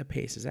then the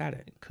paste is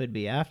added. Could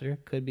be after.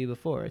 Could be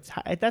before.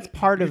 That's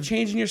part You're of.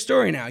 changing your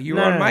story now. You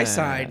were No, on no, my no, no, no.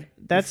 side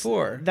That's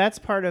before. That's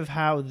part of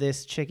how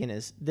this chicken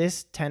is.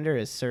 This tender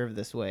is served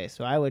this way,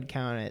 so I would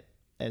count it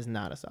as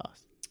not a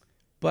sauce.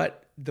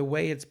 But the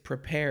way it's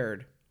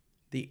prepared,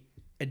 the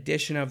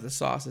addition of the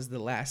sauce is the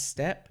last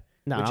step.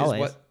 Not which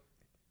always. is what.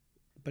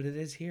 But it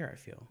is here, I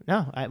feel.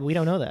 No, we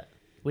don't know that.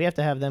 We have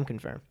to have them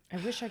confirm. I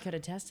wish I could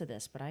attest to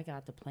this, but I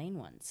got the plain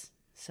ones.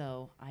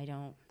 So I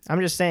don't. I'm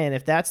just saying,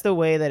 if that's the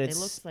way that It it's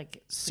looks like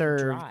it's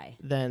served, dry.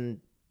 then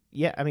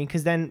yeah, I mean,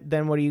 because then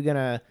what are you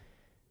gonna?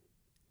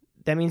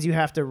 That means you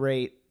have to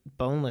rate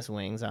boneless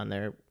wings on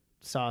their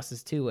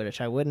sauces too,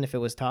 which I wouldn't if it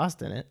was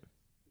tossed in it.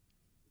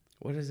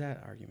 What is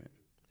that argument?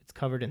 It's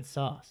covered in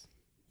sauce.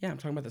 Yeah, I'm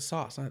talking about the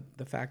sauce, not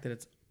the fact that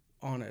it's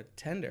on a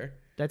tender.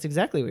 That's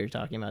exactly what you're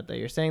talking about, though.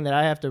 You're saying that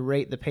I have to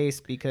rate the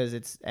paste because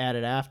it's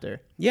added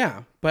after.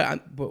 Yeah,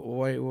 but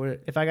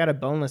what? If I got a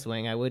boneless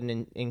wing, I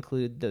wouldn't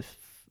include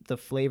the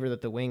flavor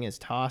that the wing is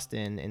tossed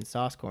in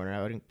Sauce Corner.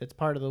 I would. It's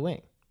part of the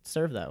wing. It's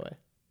served that way.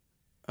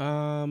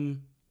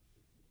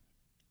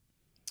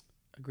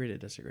 Agree to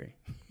disagree.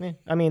 Yeah.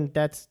 I mean,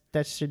 that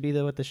should be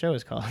what the show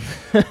is called.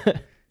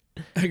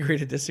 Agree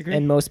to disagree.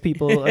 And most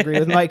people agree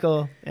with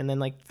Michael, and then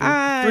like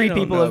I three don't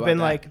people know have been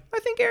about like, that. I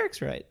think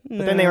Eric's right. But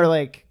then they No. were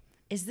like,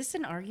 Is this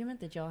an argument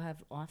that y'all have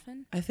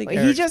often? I think he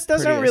Eric's just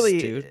doesn't pretty really.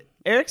 astute.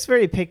 Eric's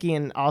very picky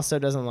and also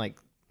doesn't like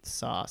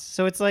sauce.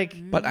 So it's like,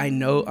 But I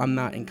know I'm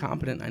not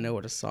incompetent. I know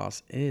what a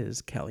sauce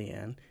is,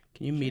 Kellyanne.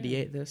 Can you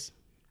mediate this?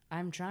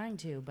 I'm trying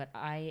to, but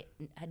I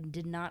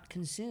did not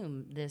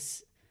consume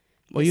this.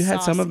 Well, you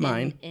had some sauce of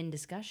mine. in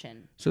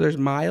discussion. So there's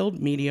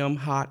mild, medium,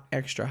 hot,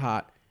 extra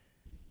hot,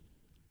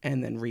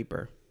 and then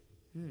Reaper.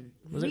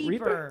 Was it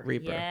Reaper?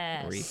 Reaper.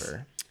 Yes.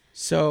 Reaper.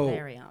 So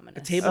Very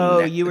ominous. a table. Oh,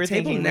 ne- you were a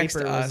table thinking next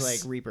Reaper to us.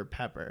 was like Reaper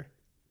pepper.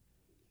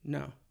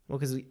 No. Well,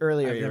 because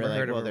earlier I've you never were like,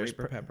 heard of well, a there's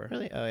Reaper pepper.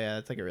 Really? Oh yeah,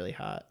 it's like a really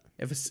hot.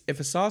 If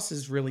a sauce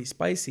is really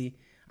spicy,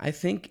 I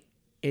think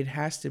it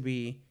has to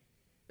be.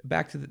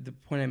 Back to the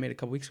point I made a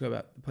couple weeks ago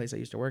about the place I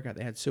used to work at.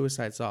 They had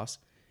suicide sauce.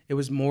 It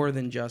was more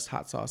than just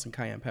hot sauce and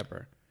cayenne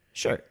pepper.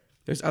 Sure.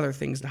 There's other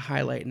things to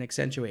highlight and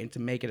accentuate and to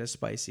make it as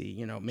spicy.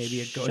 You know,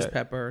 maybe a ghost Sure.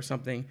 pepper or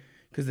something.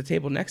 Because the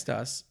table next to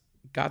us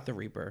got the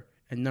Reaper,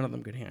 and none of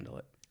them could handle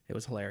it. It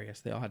was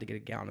hilarious. They all had to get a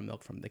gallon of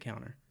milk from the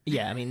counter.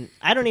 Yeah, I mean,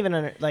 I don't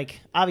even like.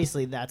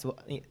 Obviously, that's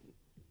what.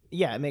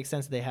 Yeah, it makes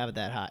sense that they have it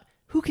that hot.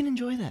 Who can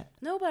enjoy that?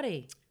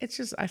 Nobody. It's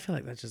just, I feel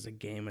like that's just a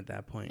game at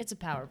that point. It's a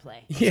power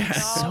play. Yeah.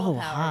 It's all So a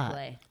power hot.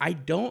 play. I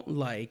don't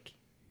like.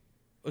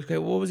 Okay,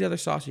 what was the other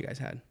sauce you guys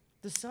had?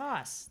 The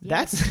sauce.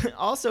 Yes. That's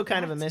also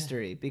kind of a That's-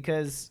 mystery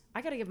because.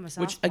 I gotta give them a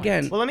sauce. Which point.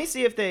 again, Well, let me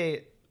see if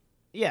they.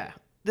 Yeah,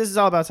 this is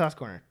all about Sauce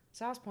Corner.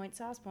 Sauce point.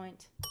 Sauce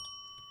point.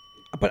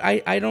 but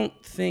I don't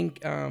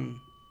think.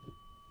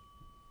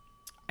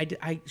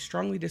 I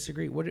strongly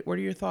disagree. What are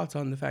your thoughts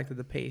on the fact that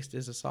the paste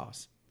is a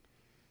sauce?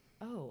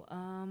 Oh,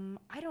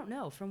 I don't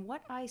know. From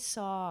what I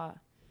saw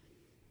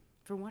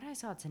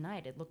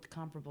tonight, it looked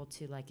comparable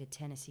to like a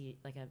Tennessee,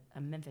 like a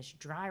Memphis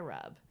dry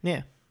rub.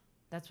 Yeah.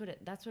 That's what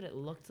it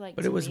looked like.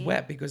 But to it was me.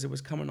 wet because it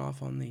was coming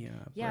off on the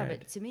Yeah, bread.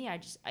 but to me,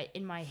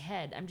 in my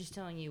head, I'm just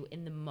telling you,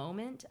 in the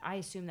moment, I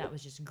assumed that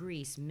was just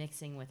grease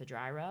mixing with a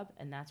dry rub,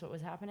 and that's what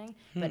was happening.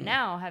 But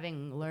now,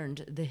 having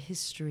learned the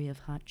history of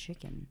hot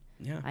chicken,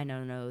 Yeah. I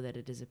now know that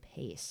it is a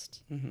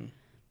paste.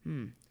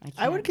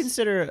 I would can't.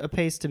 consider a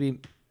paste to be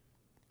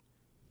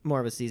more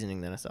of a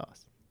seasoning than a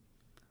sauce.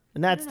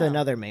 And that's know.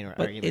 another main But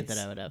argument that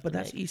I would have But to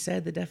that's make. what you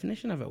said. The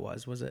definition of it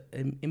was it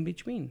in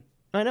between?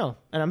 I know.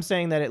 And I'm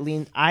saying that it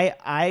leans...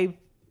 I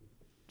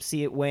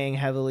see it weighing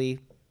heavily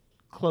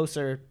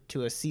closer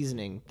to a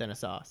seasoning than a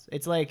sauce.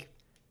 It's like...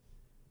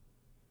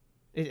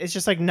 It's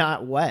just like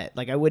not wet.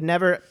 Like I would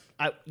never...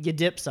 you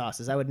dip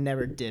sauces. I would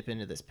never dip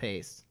into this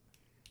paste.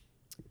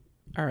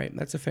 All right,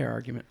 that's a fair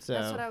argument. So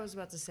That's what I was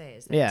about to say.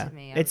 Is that yeah, to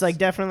me, I it's was like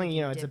definitely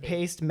thinking it's a dippy.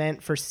 paste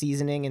meant for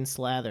seasoning and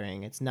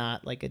slathering. It's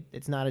not like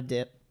it's not a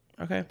dip.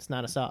 Okay. It's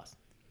not a sauce.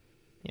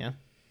 Yeah.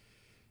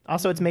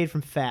 Also, it's made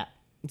from fat.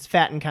 It's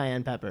fat and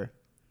cayenne pepper.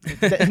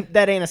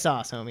 that ain't a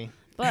sauce, homie.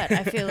 But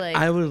I feel like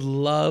I would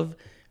love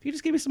if you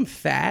just give me some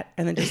fat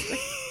and then just like,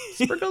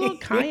 sprinkle a little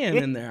cayenne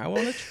in there. I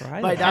want to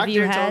try My that. Have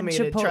you doctor had told me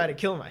to Chipotle- try to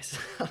kill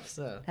myself.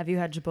 So have you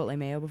had Chipotle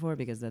mayo before?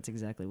 Because that's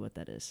exactly what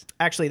that is.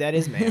 actually, that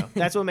is mayo.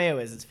 That's what mayo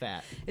is. It's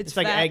fat. It's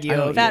like fat, egg I don't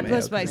yolk. eat Fat mayo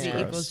plus 'cause spicy it's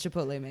equals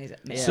gross. Chipotle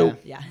mayo. So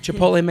yeah.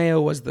 Chipotle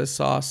mayo was the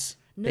sauce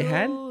they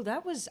had. No,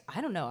 that was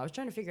I don't know. I was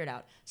trying to figure it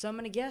out. So I'm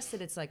gonna guess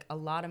that it's like a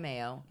lot of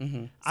mayo.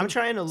 I'm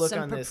trying to look some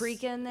on this.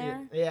 paprika in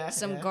there. Yeah.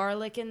 Some yeah.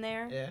 garlic in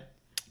there. Yeah.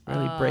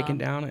 Really breaking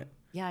down it.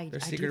 Yeah, I Their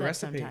do secret that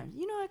recipe. sometimes.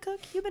 You know, I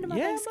cook. You've been to my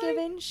Yeah,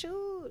 Thanksgiving.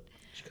 Shoot.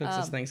 She cooks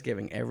us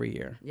Thanksgiving every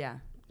year. Yeah,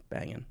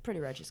 Banging. pretty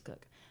righteous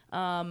cook.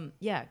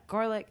 Yeah,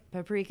 garlic,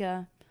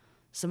 paprika,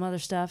 some other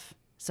stuff,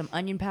 some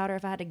onion powder.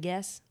 If I had to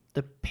guess.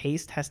 The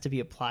paste has to be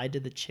applied to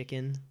the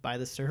chicken by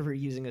the server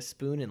using a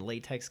spoon and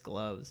latex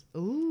gloves.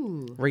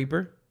 Ooh.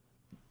 Reaper.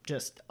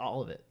 Just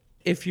all of it.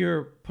 If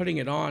you're putting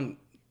it on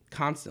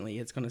constantly,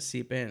 it's going to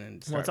seep in and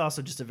Well, start. it's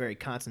also just a very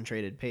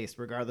concentrated paste,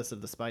 regardless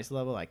of the spice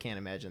level. I can't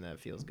imagine that it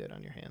feels good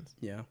on your hands.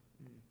 yeah.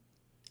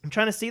 I'm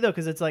trying to see though,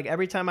 because it's like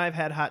every time I've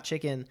had hot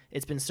chicken,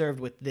 it's been served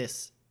with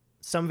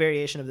some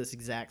variation of this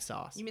exact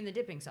sauce. You mean the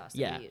dipping sauce that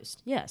Yeah. you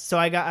used? Yes. So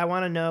I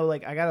want to know,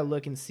 like, I gotta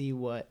look and see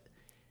what.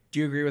 Do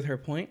you agree with her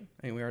point?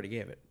 I mean, we already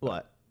gave it.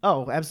 What?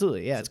 Oh,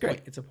 absolutely. Yeah, it's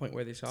great. It's a point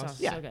worthy sauce.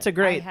 Yeah, good. it's a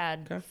great- I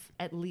had Okay.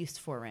 at least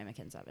 4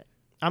 ramekins of it.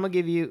 I'm gonna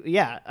give you.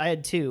 Yeah, I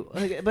had 2.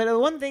 But the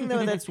one thing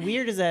though that's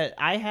weird is that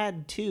I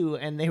had 2,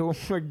 and they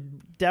were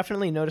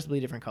definitely noticeably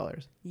different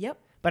colors. Yep.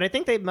 But I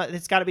think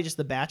it's got to be just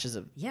the batches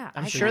of. Yeah,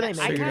 I'm I sure they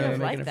kinda- make I it. kind of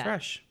making like it that.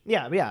 fresh.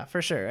 Yeah,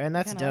 for sure, and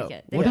that's Kinda like dope.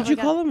 it. They What got did you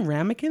like call them?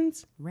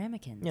 Ramekins?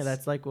 ramekins? Yeah,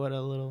 that's like what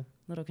a little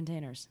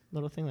containers.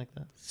 thing like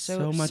that.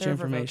 So much server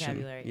information.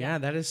 vocabulary, Yeah,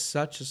 that is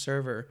such a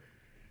server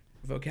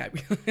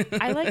vocabulary.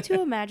 I like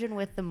to imagine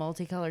with the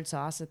multicolored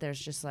sauce that there's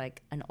just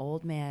like an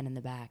old man in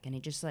the back, and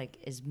he just like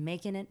is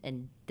making it,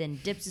 and then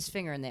dips his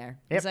finger in there.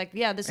 Yep. He's like,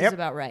 "Yeah, this is Yep.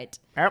 about right."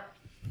 Yep.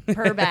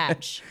 Per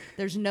batch,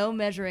 there's no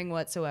measuring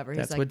whatsoever. He's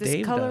That's like, what "This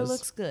Dave color does.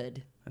 looks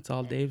good." That's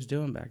all Dave's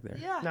doing back there.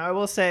 Yeah. Now I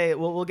will say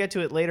we'll get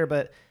to it later,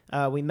 but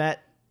we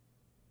met,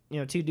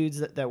 2 dudes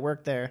that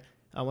worked there.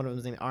 One of them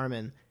was named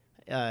Armin.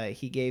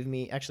 He gave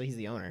me actually he's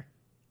the owner.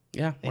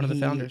 Yeah, one And of the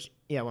he- founders.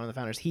 Yeah, one of the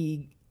founders.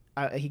 He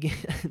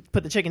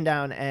put the chicken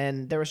down,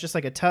 and there was just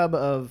like a tub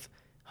of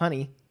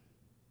honey,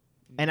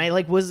 and I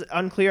was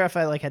unclear if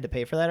I had to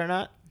pay for that or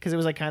not, because it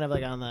was kind of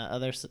on the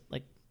other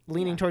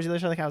leaning towards the other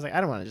side. I was like,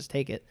 I don't want to just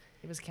take it.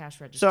 It was cash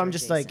register. So I'm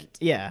just adjacent.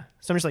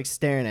 so I'm just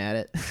staring at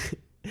it,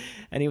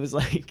 and he was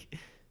like,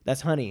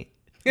 "That's honey,"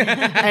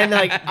 and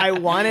I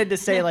wanted to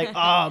say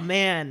 "Oh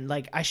man,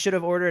 I should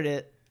have ordered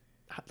it."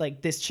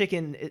 This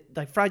chicken,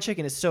 fried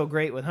chicken is so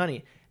great with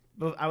honey.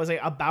 But I was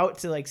about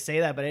to say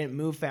that, but I didn't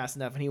move fast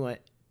enough, and he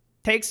went,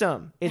 "Take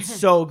some. It's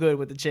so good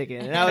with the chicken."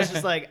 And I was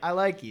just like, "I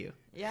like you."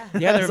 Yeah.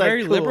 Yeah, they're It's,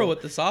 very cool. liberal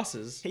with the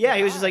sauces. Yeah,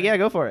 he was just like, "Yeah,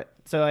 go for it."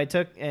 So I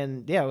took,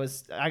 and I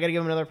got to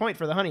give him another point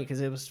for the honey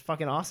because it was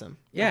fucking awesome.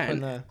 Yeah,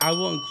 Putting and I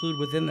will include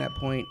within that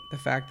point the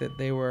fact that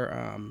they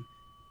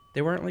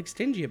weren't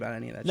stingy about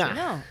any of that nah, shit.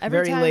 No, every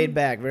very time- laid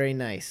back, very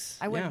nice.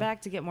 I went Yeah.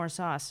 back to get more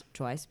sauce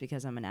twice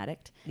because I'm an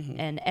addict, Mm-hmm.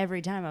 and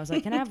every time I was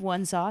like, "Can I have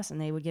 1 sauce?"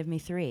 and they would give me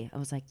 3. I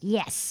was like,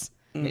 "Yes."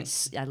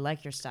 I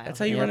like your style. That's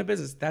how you Yeah. run a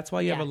business. That's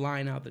why you have Yeah. a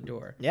line out the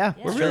door. Yeah,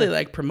 We're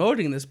really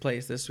promoting this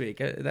place this week.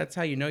 That's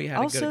how you know you had a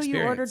good Also, experience.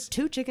 you ordered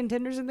 2 chicken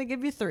tenders and they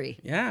give you 3.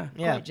 Yeah.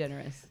 Yeah. Quite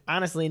generous.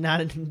 honestly no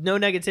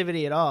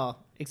negativity at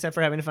all, except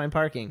for having to find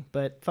parking.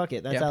 But fuck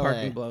it, that's Yeah, LA.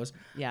 parking blows.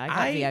 Yeah, I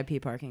got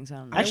VIP parking, so I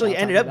don't know I actually what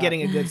I'm ended up talking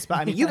getting a good spot.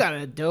 I mean, you got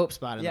a dope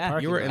spot in Yeah. the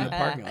parking You were in lot. the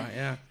parking lot,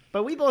 yeah.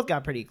 But we both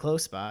got pretty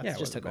close spots. Yeah, It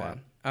just took a while.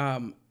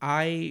 bad.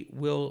 I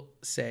will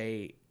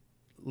say,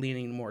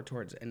 leaning more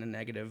towards in a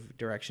negative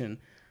direction,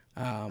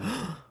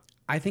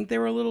 I think they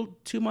were a little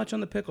too much on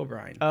the pickle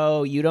brine.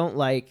 Oh, you don't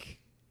like...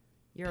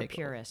 You're Pickle. a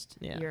purist.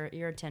 Yeah.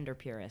 You're a tender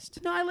purist.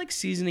 No, I like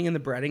seasoning in the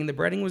breading. The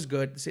breading was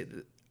good. See,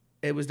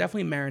 it was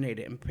definitely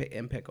marinated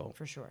in pickle.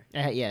 For sure.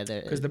 yeah,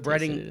 Because the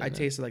breading, I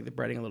tasted like the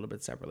breading a little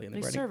bit separately. And the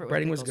They breading, serve it with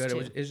breading was pickles,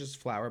 good. too. It's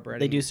just flour breading.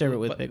 They do serve it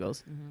with But-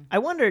 pickles. I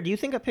wonder, do you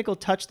think a pickle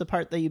touched the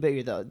part that you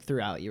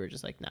throughout? You were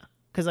just like, nah.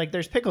 Because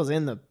there's pickles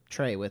in the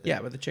tray with it.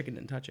 Yeah, but the chicken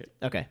didn't touch it.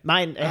 Okay.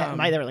 Mine,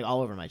 they were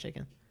all over my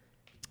chicken.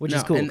 Which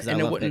is No, cool and- because I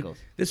and it love wouldn't- pickles.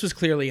 This was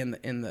clearly in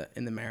the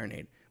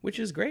marinade, which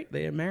is great.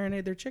 They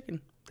marinate their chicken.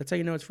 That's how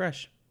you know it's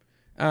fresh.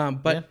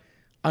 But Yeah.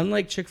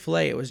 unlike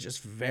Chick-fil-A, it was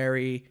just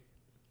very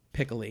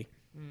pickly.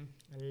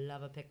 I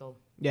love a pickle.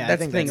 Yeah, I That's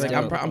the think thing. that's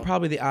Like I'm, dope. I'm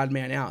probably the odd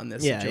man out in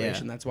this Yeah,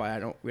 situation. yeah. That's why I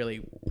don't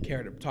really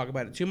care to talk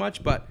about it too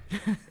much. But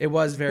it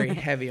was very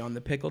heavy on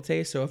the pickle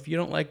taste. So if you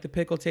don't like the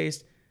pickle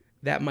taste,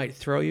 that might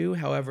throw you.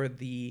 However,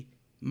 the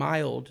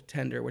mild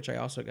tender, which I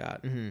also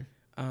got,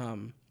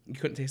 Mm-hmm. you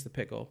couldn't taste the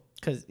pickle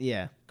Because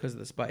because of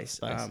the spice.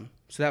 Spice.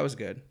 So that was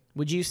good.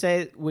 would you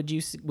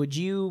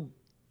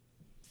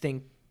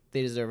think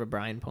they deserve a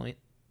brine point?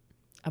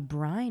 A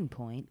brine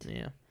point.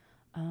 Yeah.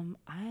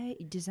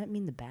 Does that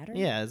mean the batter?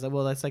 Yeah.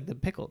 Well, that's like the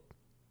pickle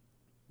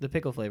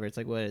flavor. It's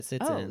like what it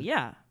sits Oh in.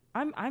 yeah.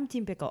 I'm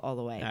Team Pickle all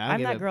the way. Yeah, I'll I'm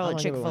give that it- girl I'll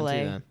at give it one too,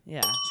 Chick-fil-A. then.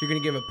 Yeah. So you're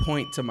gonna give a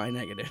point to my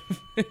negative.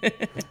 We're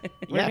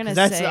Yeah, gonna 'cause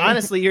that's say-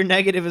 honestly your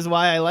negative is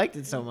why I liked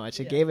it so much.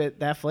 It gave it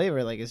that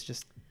flavor. Like it's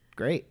just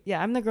great.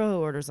 Yeah, I'm the girl who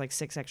orders like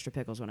 6 extra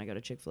pickles when I go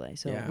to Chick-fil-A.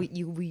 So Yeah. we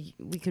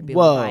could be a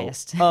little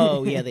biased.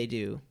 Oh yeah, they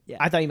do. Yeah.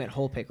 I thought you meant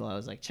whole pickle. I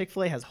was like,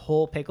 Chick-fil-A has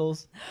whole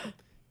pickles,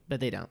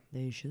 but they don't.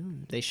 They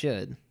should. They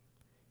should.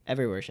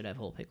 Everywhere should have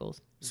whole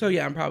pickles. So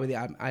yeah, I'm probably the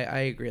odd.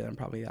 I agree that I'm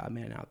probably the odd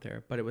man out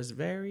there. But it was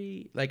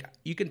very like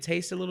you can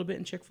taste a little bit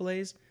in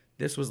Chick-fil-A's.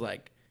 This was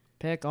like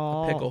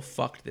Pickle. pickle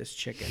fucked this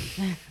chicken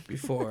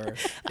before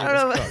it I don't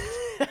know. was If,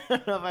 cooked. I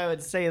don't know if I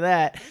would say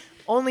that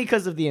only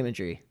because of the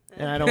imagery,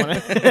 and I don't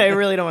want to. I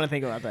really don't want to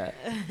think about that.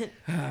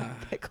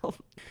 Pickle.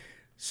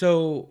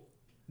 So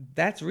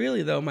that's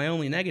really though my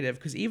only negative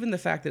because even the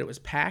fact that it was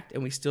packed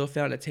and we still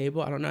found a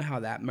table, I don't know how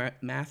that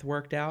math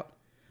worked out,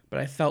 but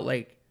I felt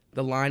like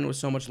the line was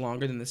so much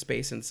longer than the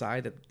space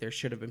inside that there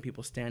should have been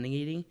people standing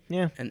eating.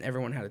 Yeah. And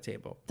everyone had a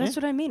table. That's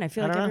what I mean. I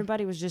feel I like don't know.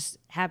 everybody was just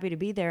happy to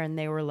be there, and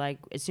they were like,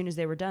 as soon as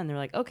they were done, they were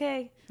like,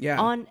 okay, Yeah,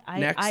 I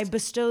next.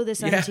 bestow this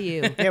Yeah. unto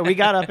you. Yeah, we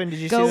got up and did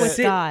you Go see with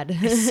that?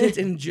 God. Sit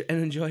and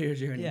enjoy your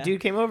journey. Yeah.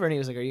 Dude came over and he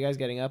was like, "Are you guys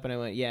getting up?" And I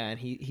went, "Yeah." And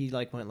he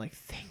like went like,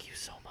 "Thank you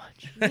so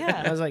much." And I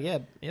Yeah. was like, "Yeah,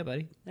 yeah,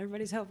 buddy."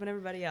 Everybody's helping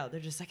everybody out. They're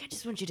just like, I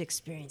just want you to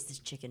experience this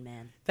chicken,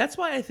 man. That's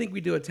why I think we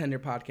do a tender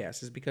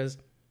podcast is because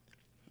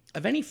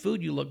of any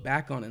food you look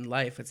back on in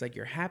life, it's like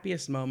your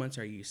happiest moments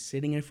are you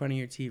sitting in front of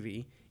your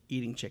TV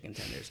eating chicken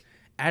tenders,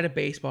 at a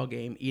baseball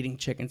game eating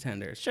chicken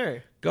tenders,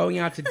 Sure. going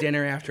out to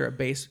dinner after a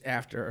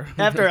After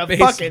a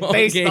fucking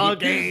baseball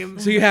game.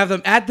 So you have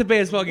them at the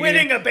baseball game,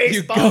 Winning a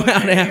baseball you go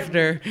out game.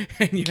 after,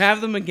 and you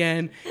have them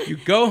again. You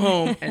go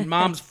home, and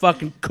mom's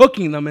fucking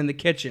cooking them in the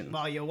kitchen.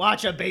 While you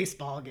watch a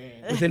baseball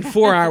game. Within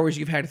 4 hours,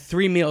 you've had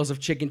 3 meals of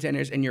chicken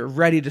tenders, and you're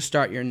ready to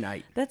start your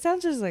night. That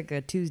sounds just like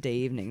a Tuesday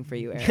evening for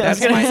you, Eric. I was That's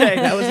gonna my, say.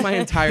 that was my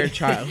entire You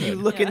childhood.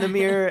 look in the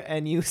mirror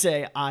and you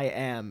say, "I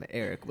am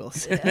Eric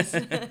Wilson."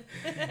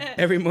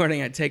 Every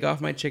morning, I'd take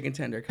off my chicken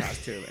tender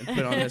costume and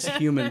put on this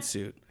human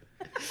suit.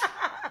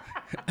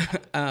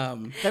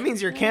 That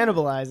means you're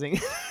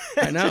cannibalizing.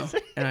 I know,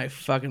 and I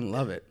fucking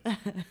love it.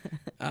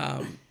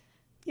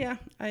 Yeah,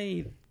 I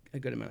eat a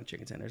good amount of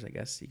chicken tenders, I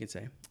guess you could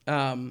say.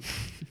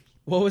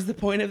 What was the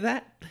point of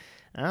that?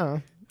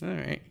 Oh. All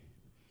right.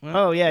 Well,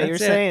 Oh yeah, that's you're it.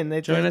 saying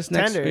they Join us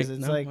next tenders. week.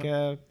 It's No?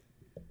 like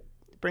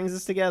brings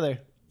us together.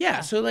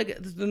 Yeah, so like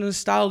the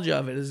nostalgia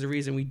of it is the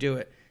reason we do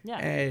it. Yeah.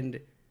 And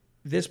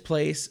this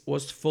place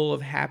was full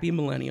of happy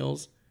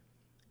millennials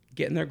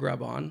getting their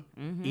grub on,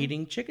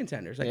 eating chicken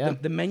tenders. Like Yeah.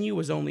 the menu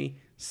was only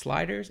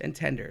sliders and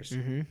tenders.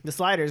 The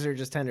sliders are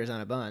just tenders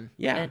on a bun.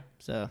 Yeah. And-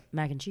 So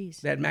Mac and cheese.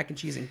 They had mac and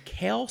cheese and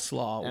kale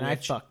slaw. and I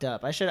which, fucked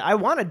up. I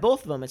wanted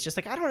both of them. It's just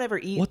like I don't ever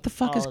eat. what the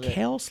fuck all is of it.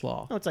 kale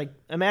slaw? No, it's like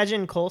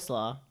imagine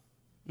coleslaw,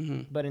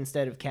 but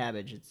instead of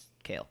cabbage, it's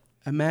kale.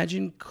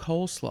 Imagine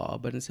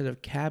coleslaw, but instead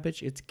of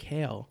cabbage, it's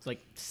kale. It's like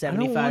I don't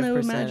 75%. want to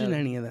imagine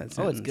any of that Oh, it's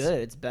sentence. good.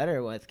 It's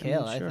better with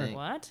kale, I sure. think.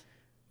 What?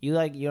 You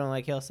don't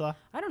like kale slaw?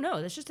 I don't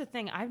know. That's just a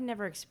thing I've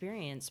never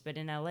experienced. But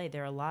in LA,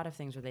 there are a lot of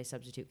things where they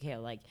substitute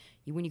kale. Like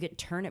when you get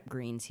turnip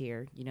greens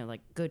here,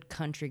 like good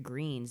country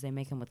greens, they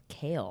make them with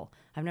kale.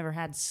 I've never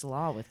had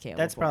slaw with kale.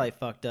 That's before. probably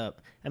fucked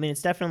up. I mean,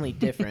 it's definitely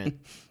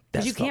different.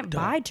 Because That's you can't fucked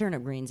up. buy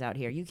turnip greens out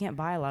here. You can't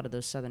buy a lot of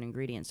those southern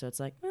ingredients. So it's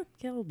like,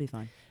 kale will be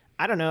fine.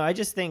 I don't know. I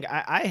just think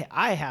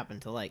I happen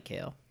to like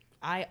kale.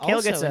 I Kale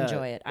also gets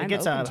enjoy it. It I'm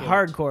gets a open to it.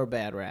 hardcore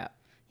bad rap,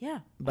 Yeah.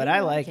 but do I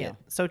like kale. it.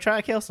 So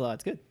try kale slaw.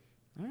 It's good.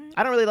 All right.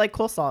 I don't really like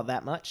coleslaw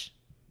that much,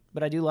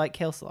 but I do like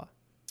kale slaw.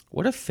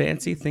 What a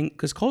fancy thing.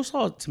 Because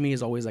coleslaw to me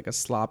is always like a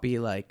sloppy,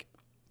 like,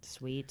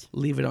 Sweet.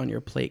 leave it on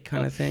your plate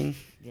kind of thing.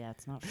 Yeah,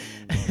 it's not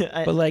for me.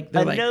 But like,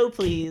 they're like, no,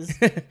 please.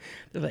 they're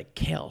like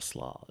kale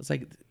slaw. It's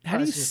like, how Oh,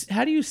 do you it's just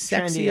how do you trendy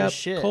sexy as up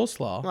shit.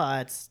 coleslaw? Well,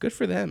 that's Good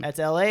for them.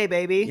 LA,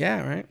 baby.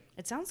 Yeah, right.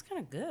 It sounds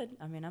kind of good.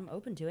 I mean, I'm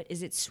open to it.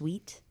 Is it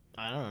sweet?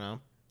 I don't know.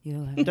 You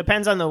know,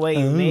 Depends on the way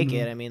you make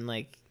it. I mean,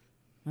 like,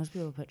 most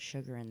people put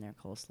sugar in their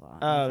coleslaw.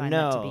 oh I find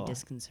that to be no,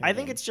 disconcerting. I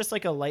think it's just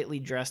like a lightly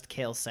dressed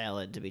kale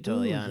salad. To be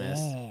totally Ooh,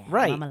 honest, yeah.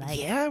 right? Mama like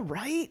it. Yeah,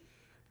 right.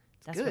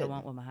 That's what I good.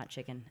 want with my hot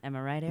chicken. Am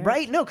I right, Eric?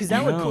 Right? No, because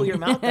that would No. cool your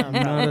mouth down.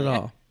 Not probably. at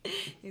all.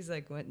 He's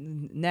like, what?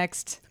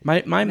 Next.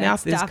 My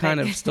mouth is Stop kind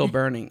it. of still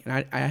burning,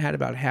 and I had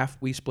about half.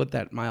 We split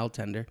that mild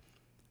tender.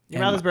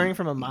 Your And mouth is burning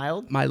from a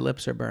mild. My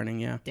lips are burning.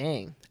 Yeah,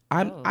 Dang.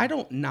 I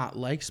don't not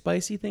like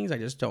spicy things. I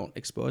just don't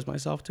expose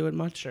myself to it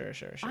much. Sure.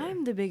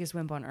 I'm the biggest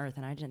wimp on earth,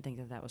 and I didn't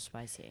think that was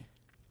spicy.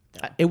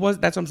 It was.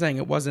 That's what I'm saying.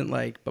 It wasn't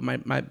like, but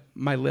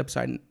my lips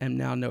I am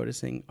now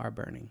noticing are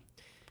burning.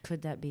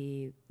 Could that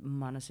be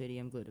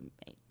monosodium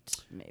glutamate?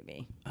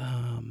 Maybe.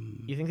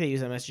 You think they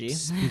use MSG?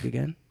 Speak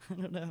again. I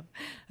don't know.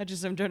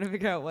 I'm trying to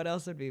figure out what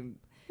else would be.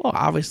 Well,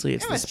 obviously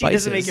it's the MSG spices.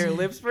 doesn't make your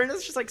lips burn.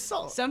 It's just like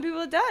salt. Some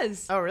people it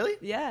does. Oh, really?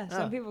 Yeah, Oh.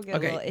 some people get a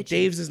little Okay, itchy.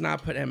 Dave's does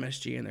not put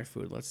MSG in their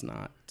food. Let's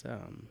not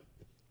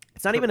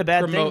It's not even a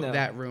bad promote thing, though.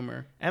 that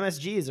rumor.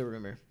 MSG is a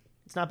rumor.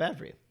 It's not bad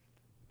for you.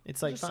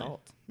 It's like Just fine.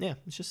 salt. Yeah,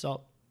 it's just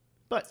salt.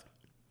 But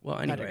Well,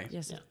 anyway,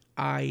 Yes. Yeah.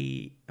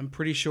 I am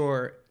pretty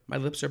sure my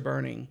lips are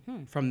burning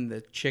from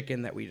the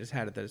chicken that we just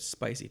had at the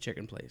spicy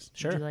chicken place.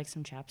 sure. Would you like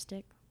some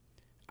chapstick?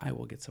 I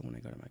will get some when I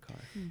go to my car.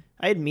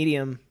 I had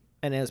medium,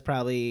 and it was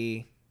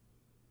probably,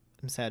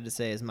 I'm sad to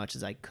say, as much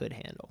as I could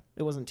handle.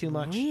 It wasn't too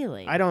much.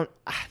 Really? I don't,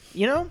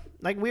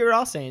 like we were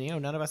all saying,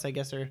 none of us, I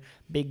guess, are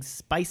big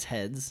spice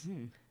heads.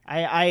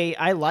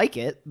 I like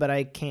it, but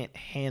I can't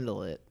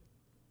handle it.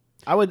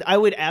 I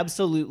would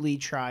absolutely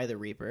try the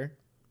Reaper,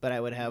 but I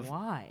would have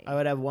Why? I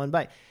would have one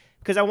bite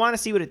because I want to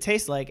see what it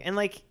tastes like, and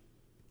like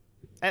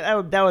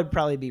that would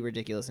probably be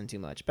ridiculous and too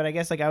much. But I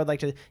guess like I would like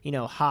to,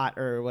 hot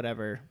or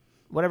whatever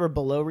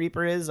below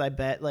Reaper is. I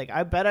bet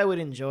I would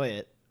enjoy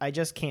it. I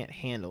just can't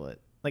handle it.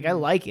 Like I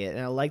like it and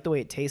I like the way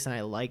it tastes and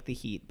I like the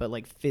heat, but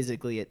like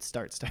physically it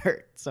start.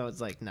 So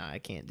it's like, nah, I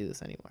can't do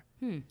this anymore.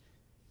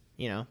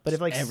 But if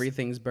like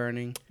Everything's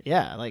burning.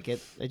 yeah, like it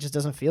just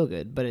doesn't feel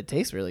good, but it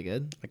tastes really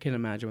good. I can't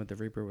imagine what the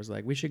Reaper was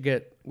like. We should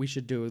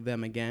do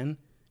them again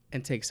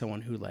and take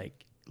someone who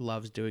like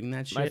loves doing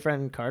that shit My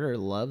friend Carter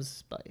loves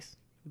spice.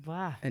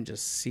 Wow. and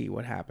just see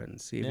what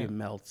happens. See if Yeah. he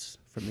melts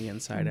from the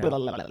inside Blah, out.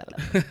 blah, blah,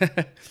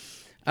 blah,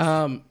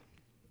 blah.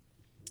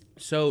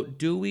 So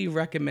do we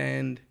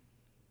recommend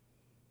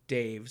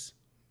Dave's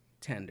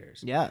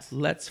tenders? Yes.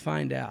 Let's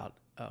find out.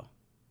 Oh.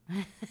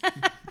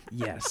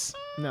 Yes.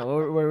 No,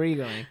 where were you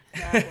going?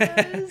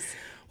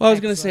 Well, I was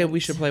going to say we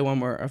should play one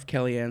more of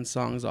Kellyanne's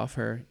songs off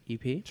her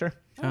EP. Sure.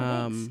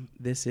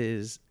 This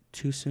is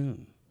Too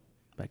Soon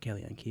by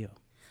Kellyanne Keo.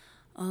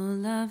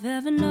 All I've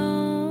ever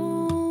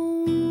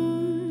known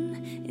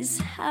is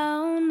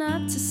how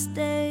not to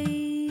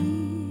stay.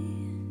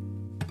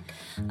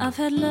 I've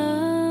had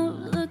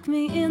love look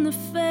me in the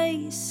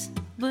face,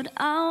 but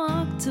I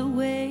walked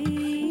away.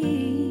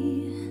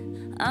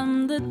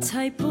 I'm the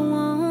type of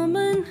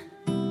woman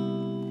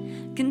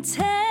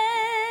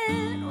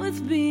content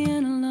with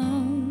being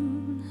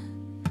alone,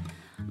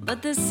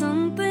 but there's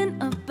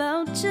something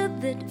about you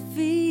that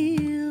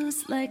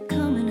feels like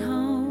coming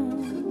home.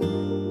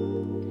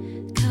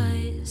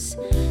 'Cause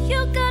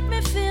you got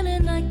me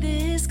feeling like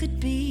this could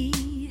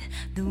be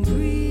the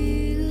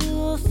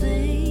real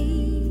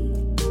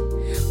thing.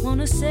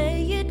 Wanna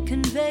say it,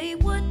 convey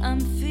what I'm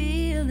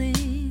feeling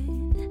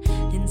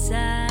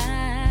inside.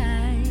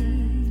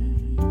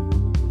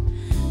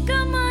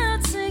 Got my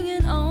heart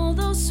singing all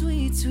those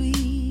sweet,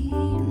 sweet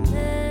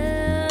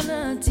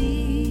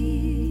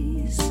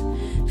melodies.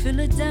 Feel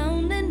it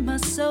down in my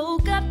soul,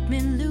 got me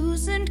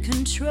losing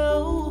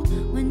control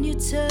when you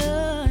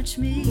touch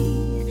me.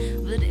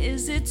 But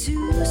is it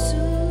too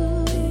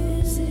soon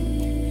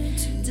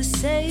to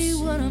say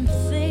what I'm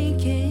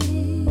thinking?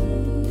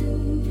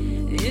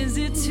 Is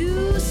it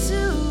too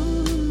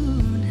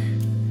soon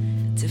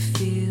to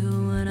feel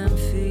what I'm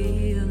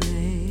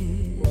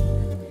feeling?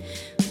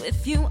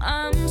 With you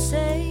I'm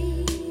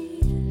safe,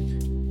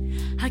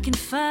 I can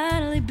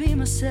finally be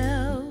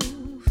myself.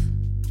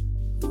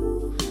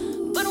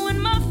 But when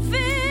my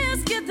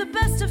fears get the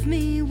best of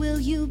me, will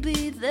you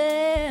be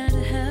there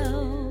to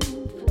help?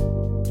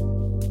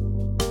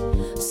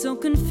 So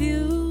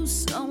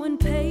confused, so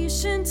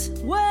impatient,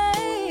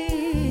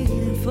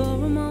 waiting for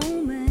a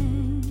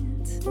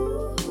moment.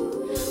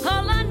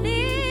 All I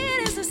need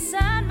is a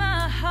sign,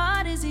 my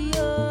heart is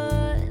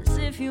yours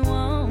if you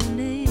want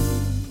it.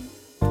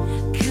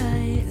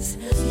 'Cause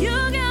you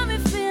got me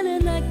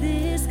feeling like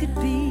this could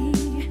be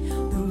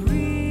the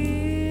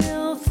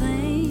real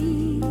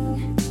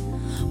thing.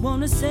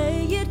 Wanna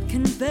say it,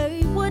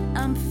 convey what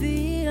I'm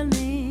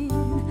feeling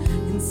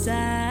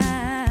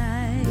inside.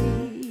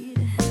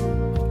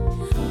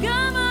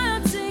 Got my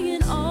heart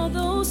singing all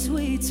those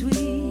sweet,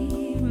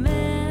 sweet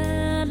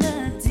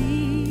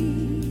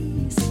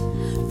melodies.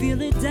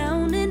 Feel it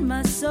down in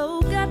my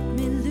soul, got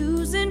me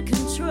losing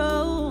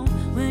control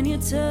when you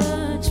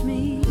touch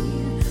me.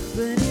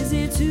 But is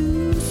it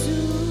too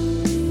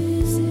soon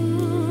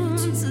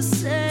to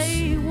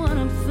say what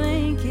I'm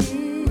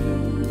thinking?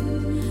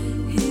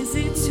 Is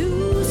it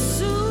too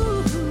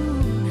soon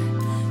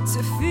to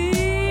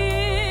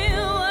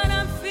feel what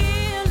I'm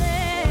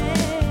feeling?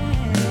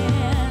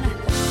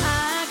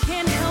 I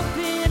can't help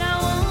it, I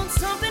want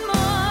something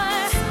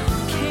more.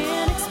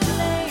 Can't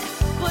explain,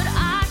 but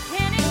I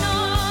can't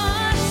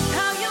ignore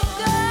how you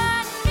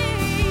got me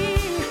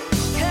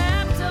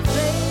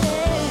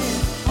captivated.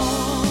 Oh,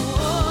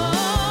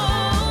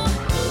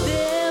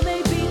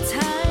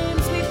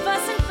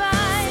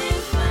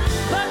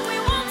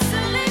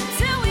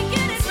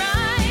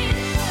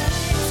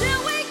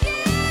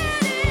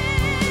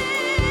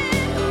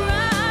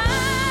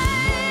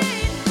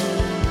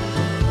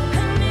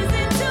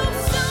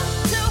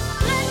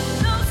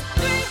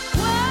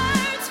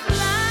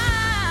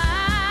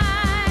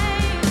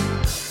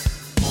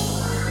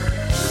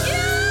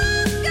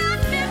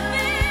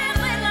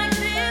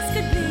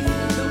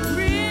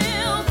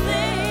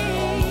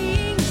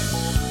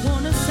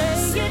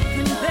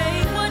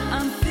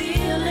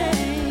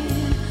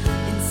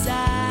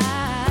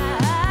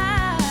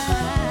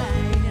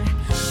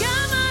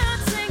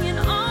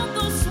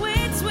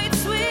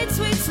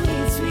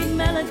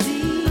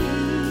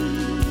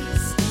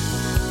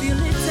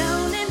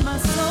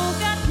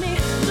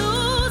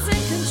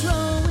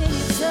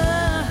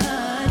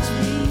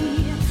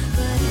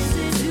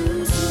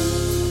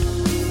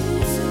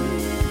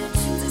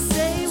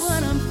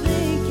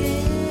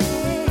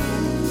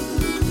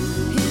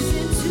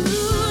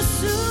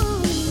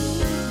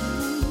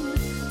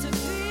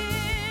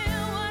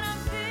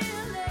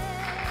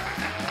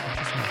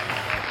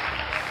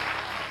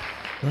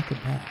 Welcome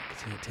back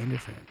to Tender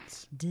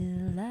Friends.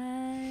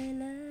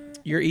 Delilah.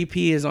 Your EP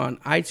is on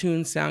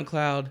iTunes,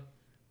 SoundCloud,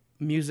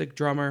 Music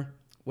Drummer,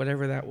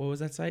 whatever that. What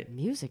was that site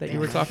Music that you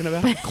were talking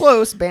about?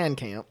 Close.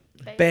 Bandcamp.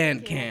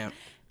 Bandcamp.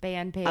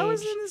 Band page. I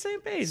was in the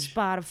same page.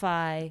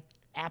 Spotify,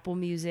 Apple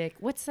Music.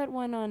 What's that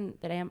one on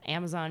that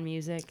Amazon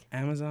Music?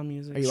 Amazon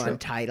Music. Are you on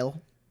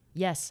Tidal?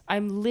 Yes,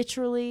 I'm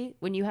literally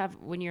when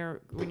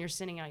you're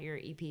sending out your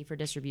EP for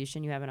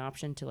distribution, you have an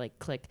option to like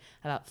click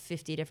about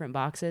 50 different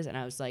boxes, and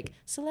I was like,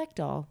 select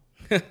all.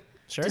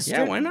 Sure.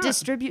 Yeah, why not?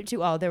 Distribute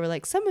to all. They were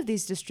like, some of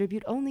these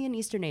distribute only in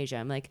Eastern Asia.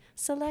 I'm like,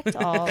 select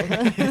all.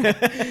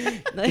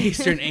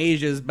 Eastern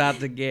Asia's about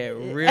to get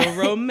real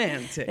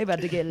romantic. They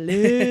about to get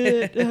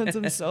lit on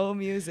some soul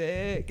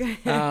music.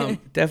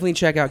 Definitely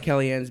check out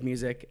Kellyanne's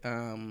music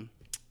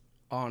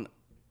on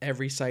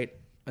every site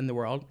in the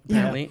world,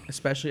 apparently,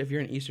 especially if you're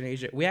in Eastern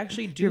Asia. We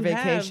actually do You're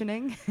have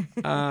vacationing.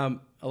 a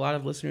lot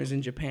of listeners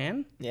in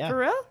Japan. Yeah. For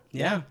real?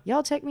 Yeah.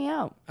 Y'all check me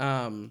out.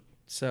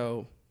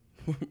 So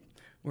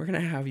we're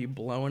going to have you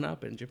blowing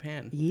up in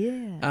Japan.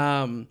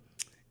 Yeah.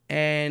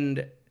 And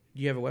do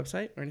you have a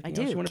website or anything I else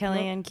do. you want to promote?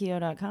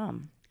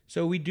 KellyanneKeo.com.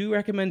 So we do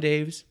recommend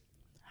Dave's.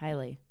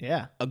 Highly.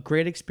 Yeah. A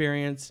great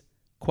experience,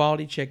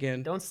 quality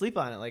chicken. Don't sleep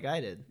on it like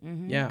I did.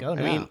 Yeah. Go I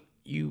now. mean,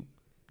 you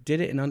did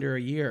it in under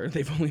a year.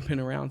 They've only been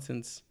around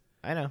since,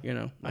 I know.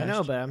 I I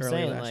know, but I'm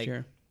saying, like,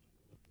 year.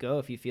 go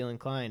if you feel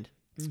inclined.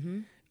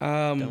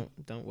 Um,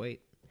 Don't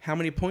wait. how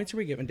many points are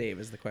we giving Dave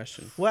is the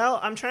question. Well,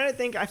 I'm trying to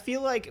think. I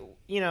feel like,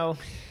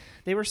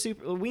 they were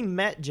super. We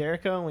met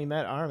Jericho and we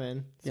met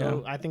Armin.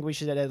 So I think we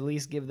should at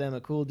least give them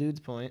a cool dude's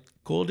point.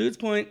 Cool dude's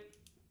point.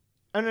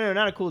 Oh, no,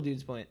 not a cool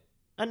dude's point.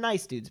 A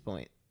nice dude's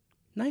point.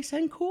 Nice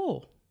and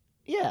cool.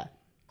 Yeah.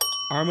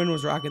 Armin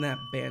was rocking that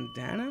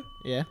bandana.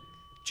 Yeah.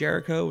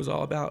 Jericho was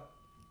all about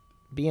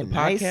Being The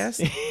nice.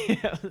 podcast?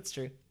 Yeah, that's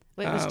true.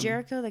 Wait, was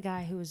Jericho the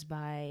guy who was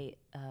by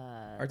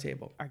our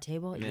table. our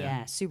table?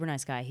 Yeah, super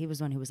nice guy. He was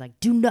the one who was like,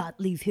 "Do not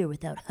leave here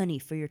without honey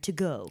for your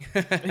to-go."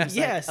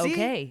 Yeah, see?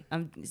 Okay,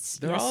 They're yes,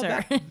 all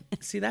sir. about.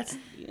 See, that's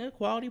a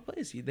quality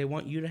place. They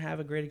want you to have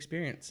a great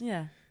experience.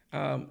 Yeah.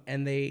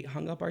 And they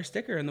hung up our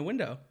sticker in the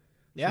window.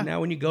 Yeah. So now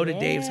when you go to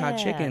Dave's Hot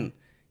Yeah. Chicken,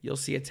 you'll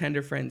see a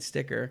Tender Friends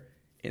sticker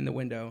in the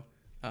window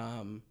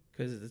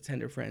because it's a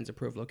Tender Friends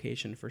approved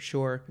location for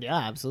sure. Yeah,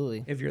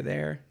 absolutely. If you're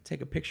there,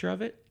 take a picture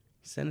of it,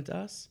 send it to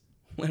us,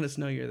 let us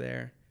know you're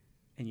there,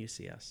 and you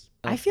see us.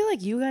 I feel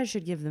like you guys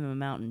should give them a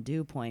Mountain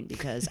Dew point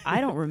because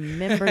I don't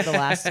remember the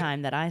last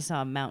time that I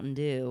saw Mountain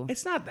Dew.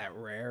 It's not that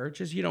rare,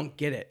 just you don't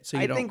get it. So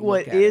you I don't think look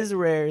what at is it.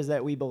 rare is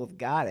that we both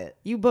got it.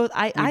 You both,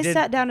 I did-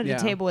 sat down at yeah. a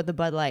table with the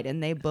Bud Light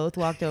and they both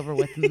walked over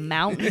with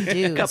Mountain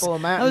Dews. A couple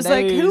of Mountain I was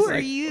like, who Dews, are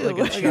like- you? like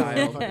a I got a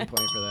child. fucking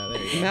point for that.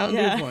 There you go. Mountain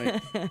Yeah. Dew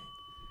point.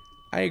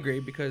 I agree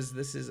because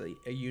this is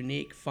a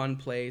unique, fun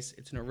place.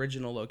 It's an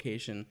original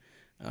location.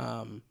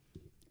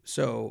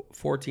 So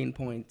 14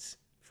 points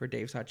for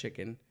Dave's Hot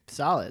Chicken,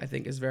 Solid. I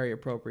think, is very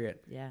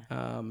appropriate. Yeah.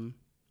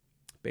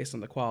 Based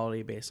on the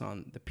quality, based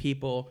on the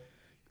people,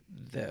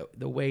 the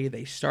way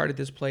they started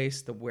this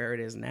place, where it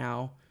is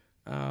now.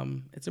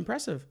 It's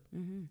impressive.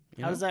 You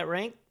How know? does that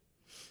rank?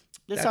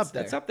 It's That's up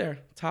there. That's up there.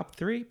 Top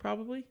 3,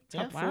 probably.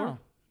 Top Yeah. 4. Wow.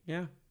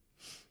 Yeah.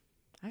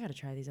 I got to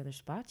try these other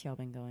spots y'all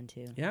been going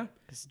to. Yeah.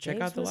 'Cause Check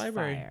Dave's out the was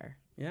library. fire.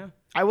 Yeah.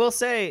 I will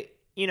say,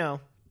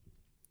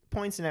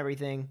 points and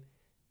everything,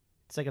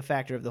 it's like a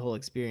factor of the whole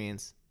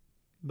experience.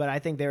 But I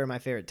think they were my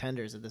favorite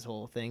tenders of this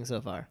whole thing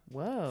so far.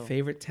 Whoa.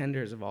 Favorite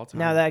tenders of all time.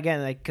 Now that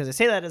again, because I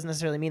say that doesn't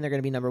necessarily mean they're going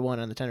to be number one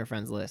on the Tender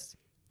Friends list.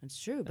 That's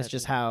true. That's But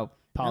just how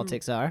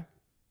politics are.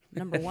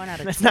 number 1 out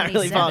of That's not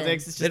really 27.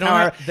 politics. It's they just don't how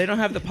our, have, they don't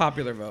have the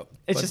popular vote.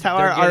 It's but just how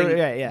they're our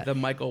getting yeah. the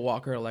Michael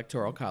Walker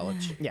Electoral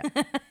College. Yeah.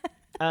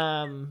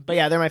 But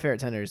yeah, they're my favorite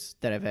tenders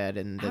that I've had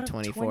in the Out of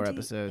 24 20?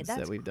 episodes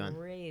That's that we've done.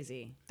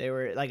 Crazy. They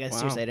were like, Wow.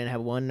 seriously, I didn't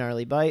have one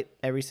gnarly bite.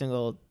 Every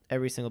single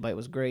bite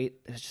was great.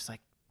 It was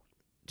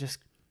just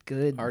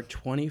good. Our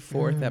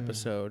 24th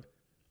episode,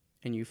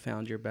 and you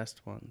found your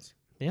best ones.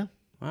 Yeah,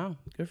 Wow,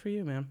 good for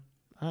you, man.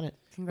 on it.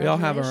 We all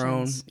have our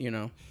own,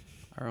 Congratulations.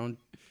 our own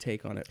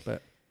take on it.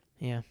 But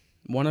Yeah.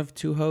 one of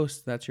 2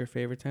 hosts, that's your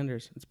favorite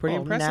tenders. It's pretty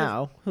Well, impressive.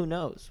 Now, who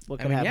knows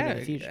what I could mean, happen yeah, in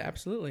the future?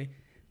 absolutely.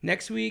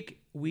 Next week,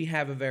 we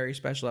have a very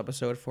special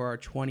episode for our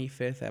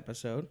 25th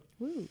episode.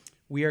 Woo.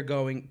 We are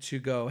going to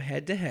go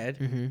head to head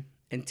Mm-hmm.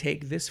 and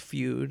take this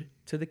feud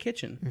to the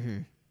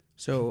kitchen.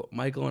 So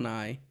Michael and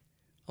I,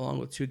 along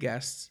with 2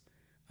 guests,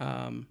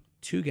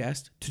 two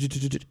guests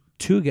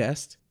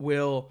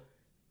will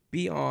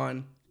be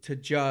on to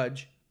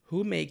judge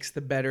who makes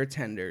the better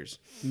tenders,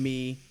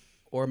 me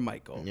or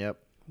Michael. Yep.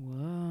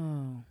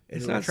 Whoa.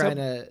 It's We're not trying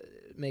to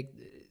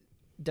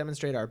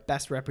demonstrate our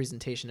best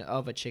representation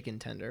of a chicken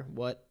tender.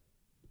 What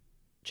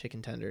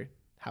chicken tender?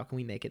 How can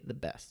we make it the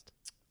best?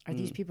 Are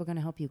these people going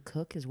to help you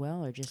cook as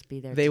well or just be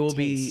there They to will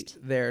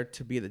taste? be there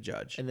to be the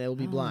judge. And they'll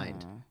be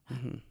blind.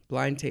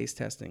 Blind taste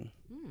testing.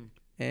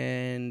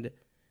 And,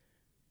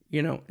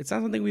 it's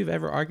not something we've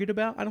ever argued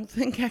about, I don't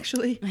think,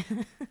 actually.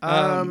 But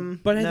I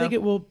no.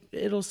 think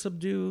it'll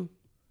subdue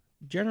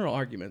general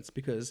arguments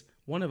because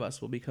one of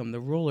us will become the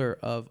ruler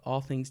of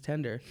all things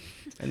tender,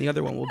 and the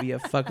other one will be a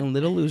fucking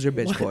little loser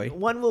bitch boy.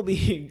 One will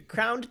be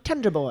crowned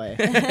tender boy.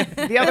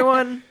 The other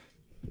one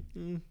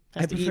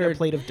has to eat a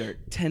plate of dirt.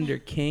 Tender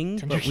king,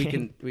 Tender but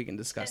king. we can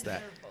discuss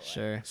that.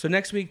 Sure. So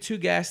next week, 2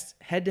 guests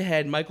head to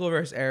head, Michael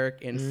versus Eric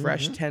in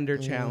Fresh Tender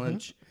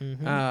Challenge.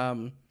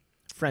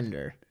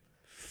 Friender.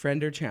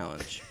 Friender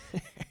Challenge.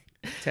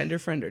 Tender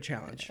Friender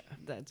Challenge.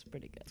 That's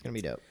pretty good. It's gonna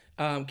be dope.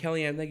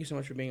 Kellyanne, thank you so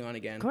much for being on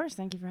again. Of course,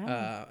 thank you for having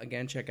me.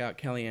 Again, check out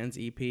Kellyanne's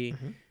EP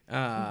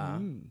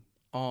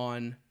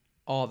on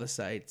all the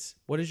sites.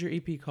 What is your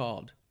EP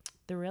called?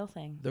 The Real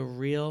Thing. The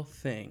Real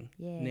Thing.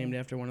 Yeah. Named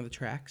after one of the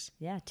tracks.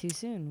 Yeah, Too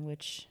Soon,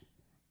 which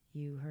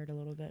you heard a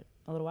little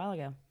while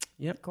ago.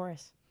 Yep.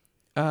 Chorus.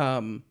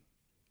 And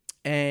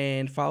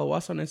follow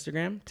us on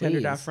Instagram,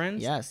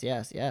 tender.friends.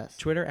 Yes.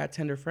 Twitter at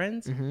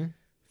tenderfriends.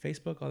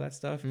 Facebook, all that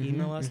stuff.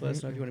 Email us. Let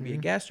us know if you want to be a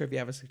guest or if you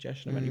have a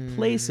suggestion of any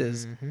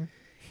places.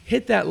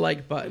 Hit that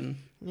like button.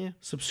 Yeah.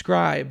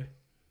 Subscribe.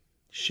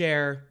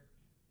 Share.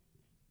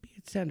 Be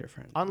a tender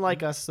friend.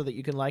 Unlike us, so that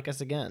you can like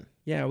us again.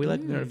 Yeah, we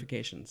like the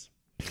notifications.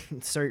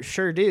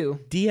 Sure do.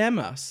 DM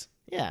us.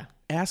 Yeah.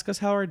 Ask us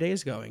how our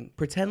day's going.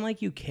 Pretend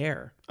like you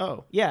care.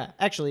 Oh, yeah.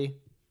 Actually,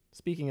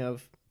 speaking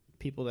of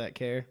people that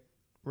care,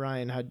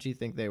 Ryan, how did you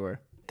think they were?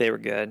 They were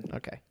good.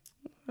 Okay.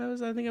 I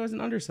think I was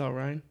an undersell,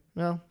 Ryan.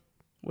 Well,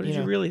 What did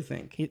you know, really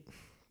think?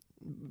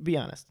 be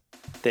honest.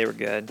 They were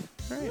good.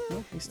 All right,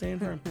 well, he's staying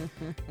firm.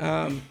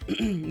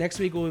 Next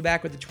week, we'll be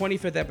back with the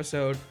 25th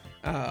episode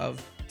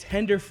of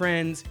Tender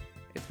Friends.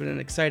 It's been an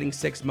exciting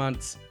 6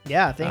 months.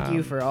 Yeah. Thank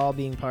you for all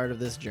being part of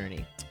this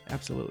journey.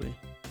 Absolutely.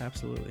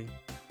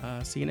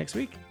 See you next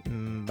week.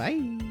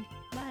 Bye.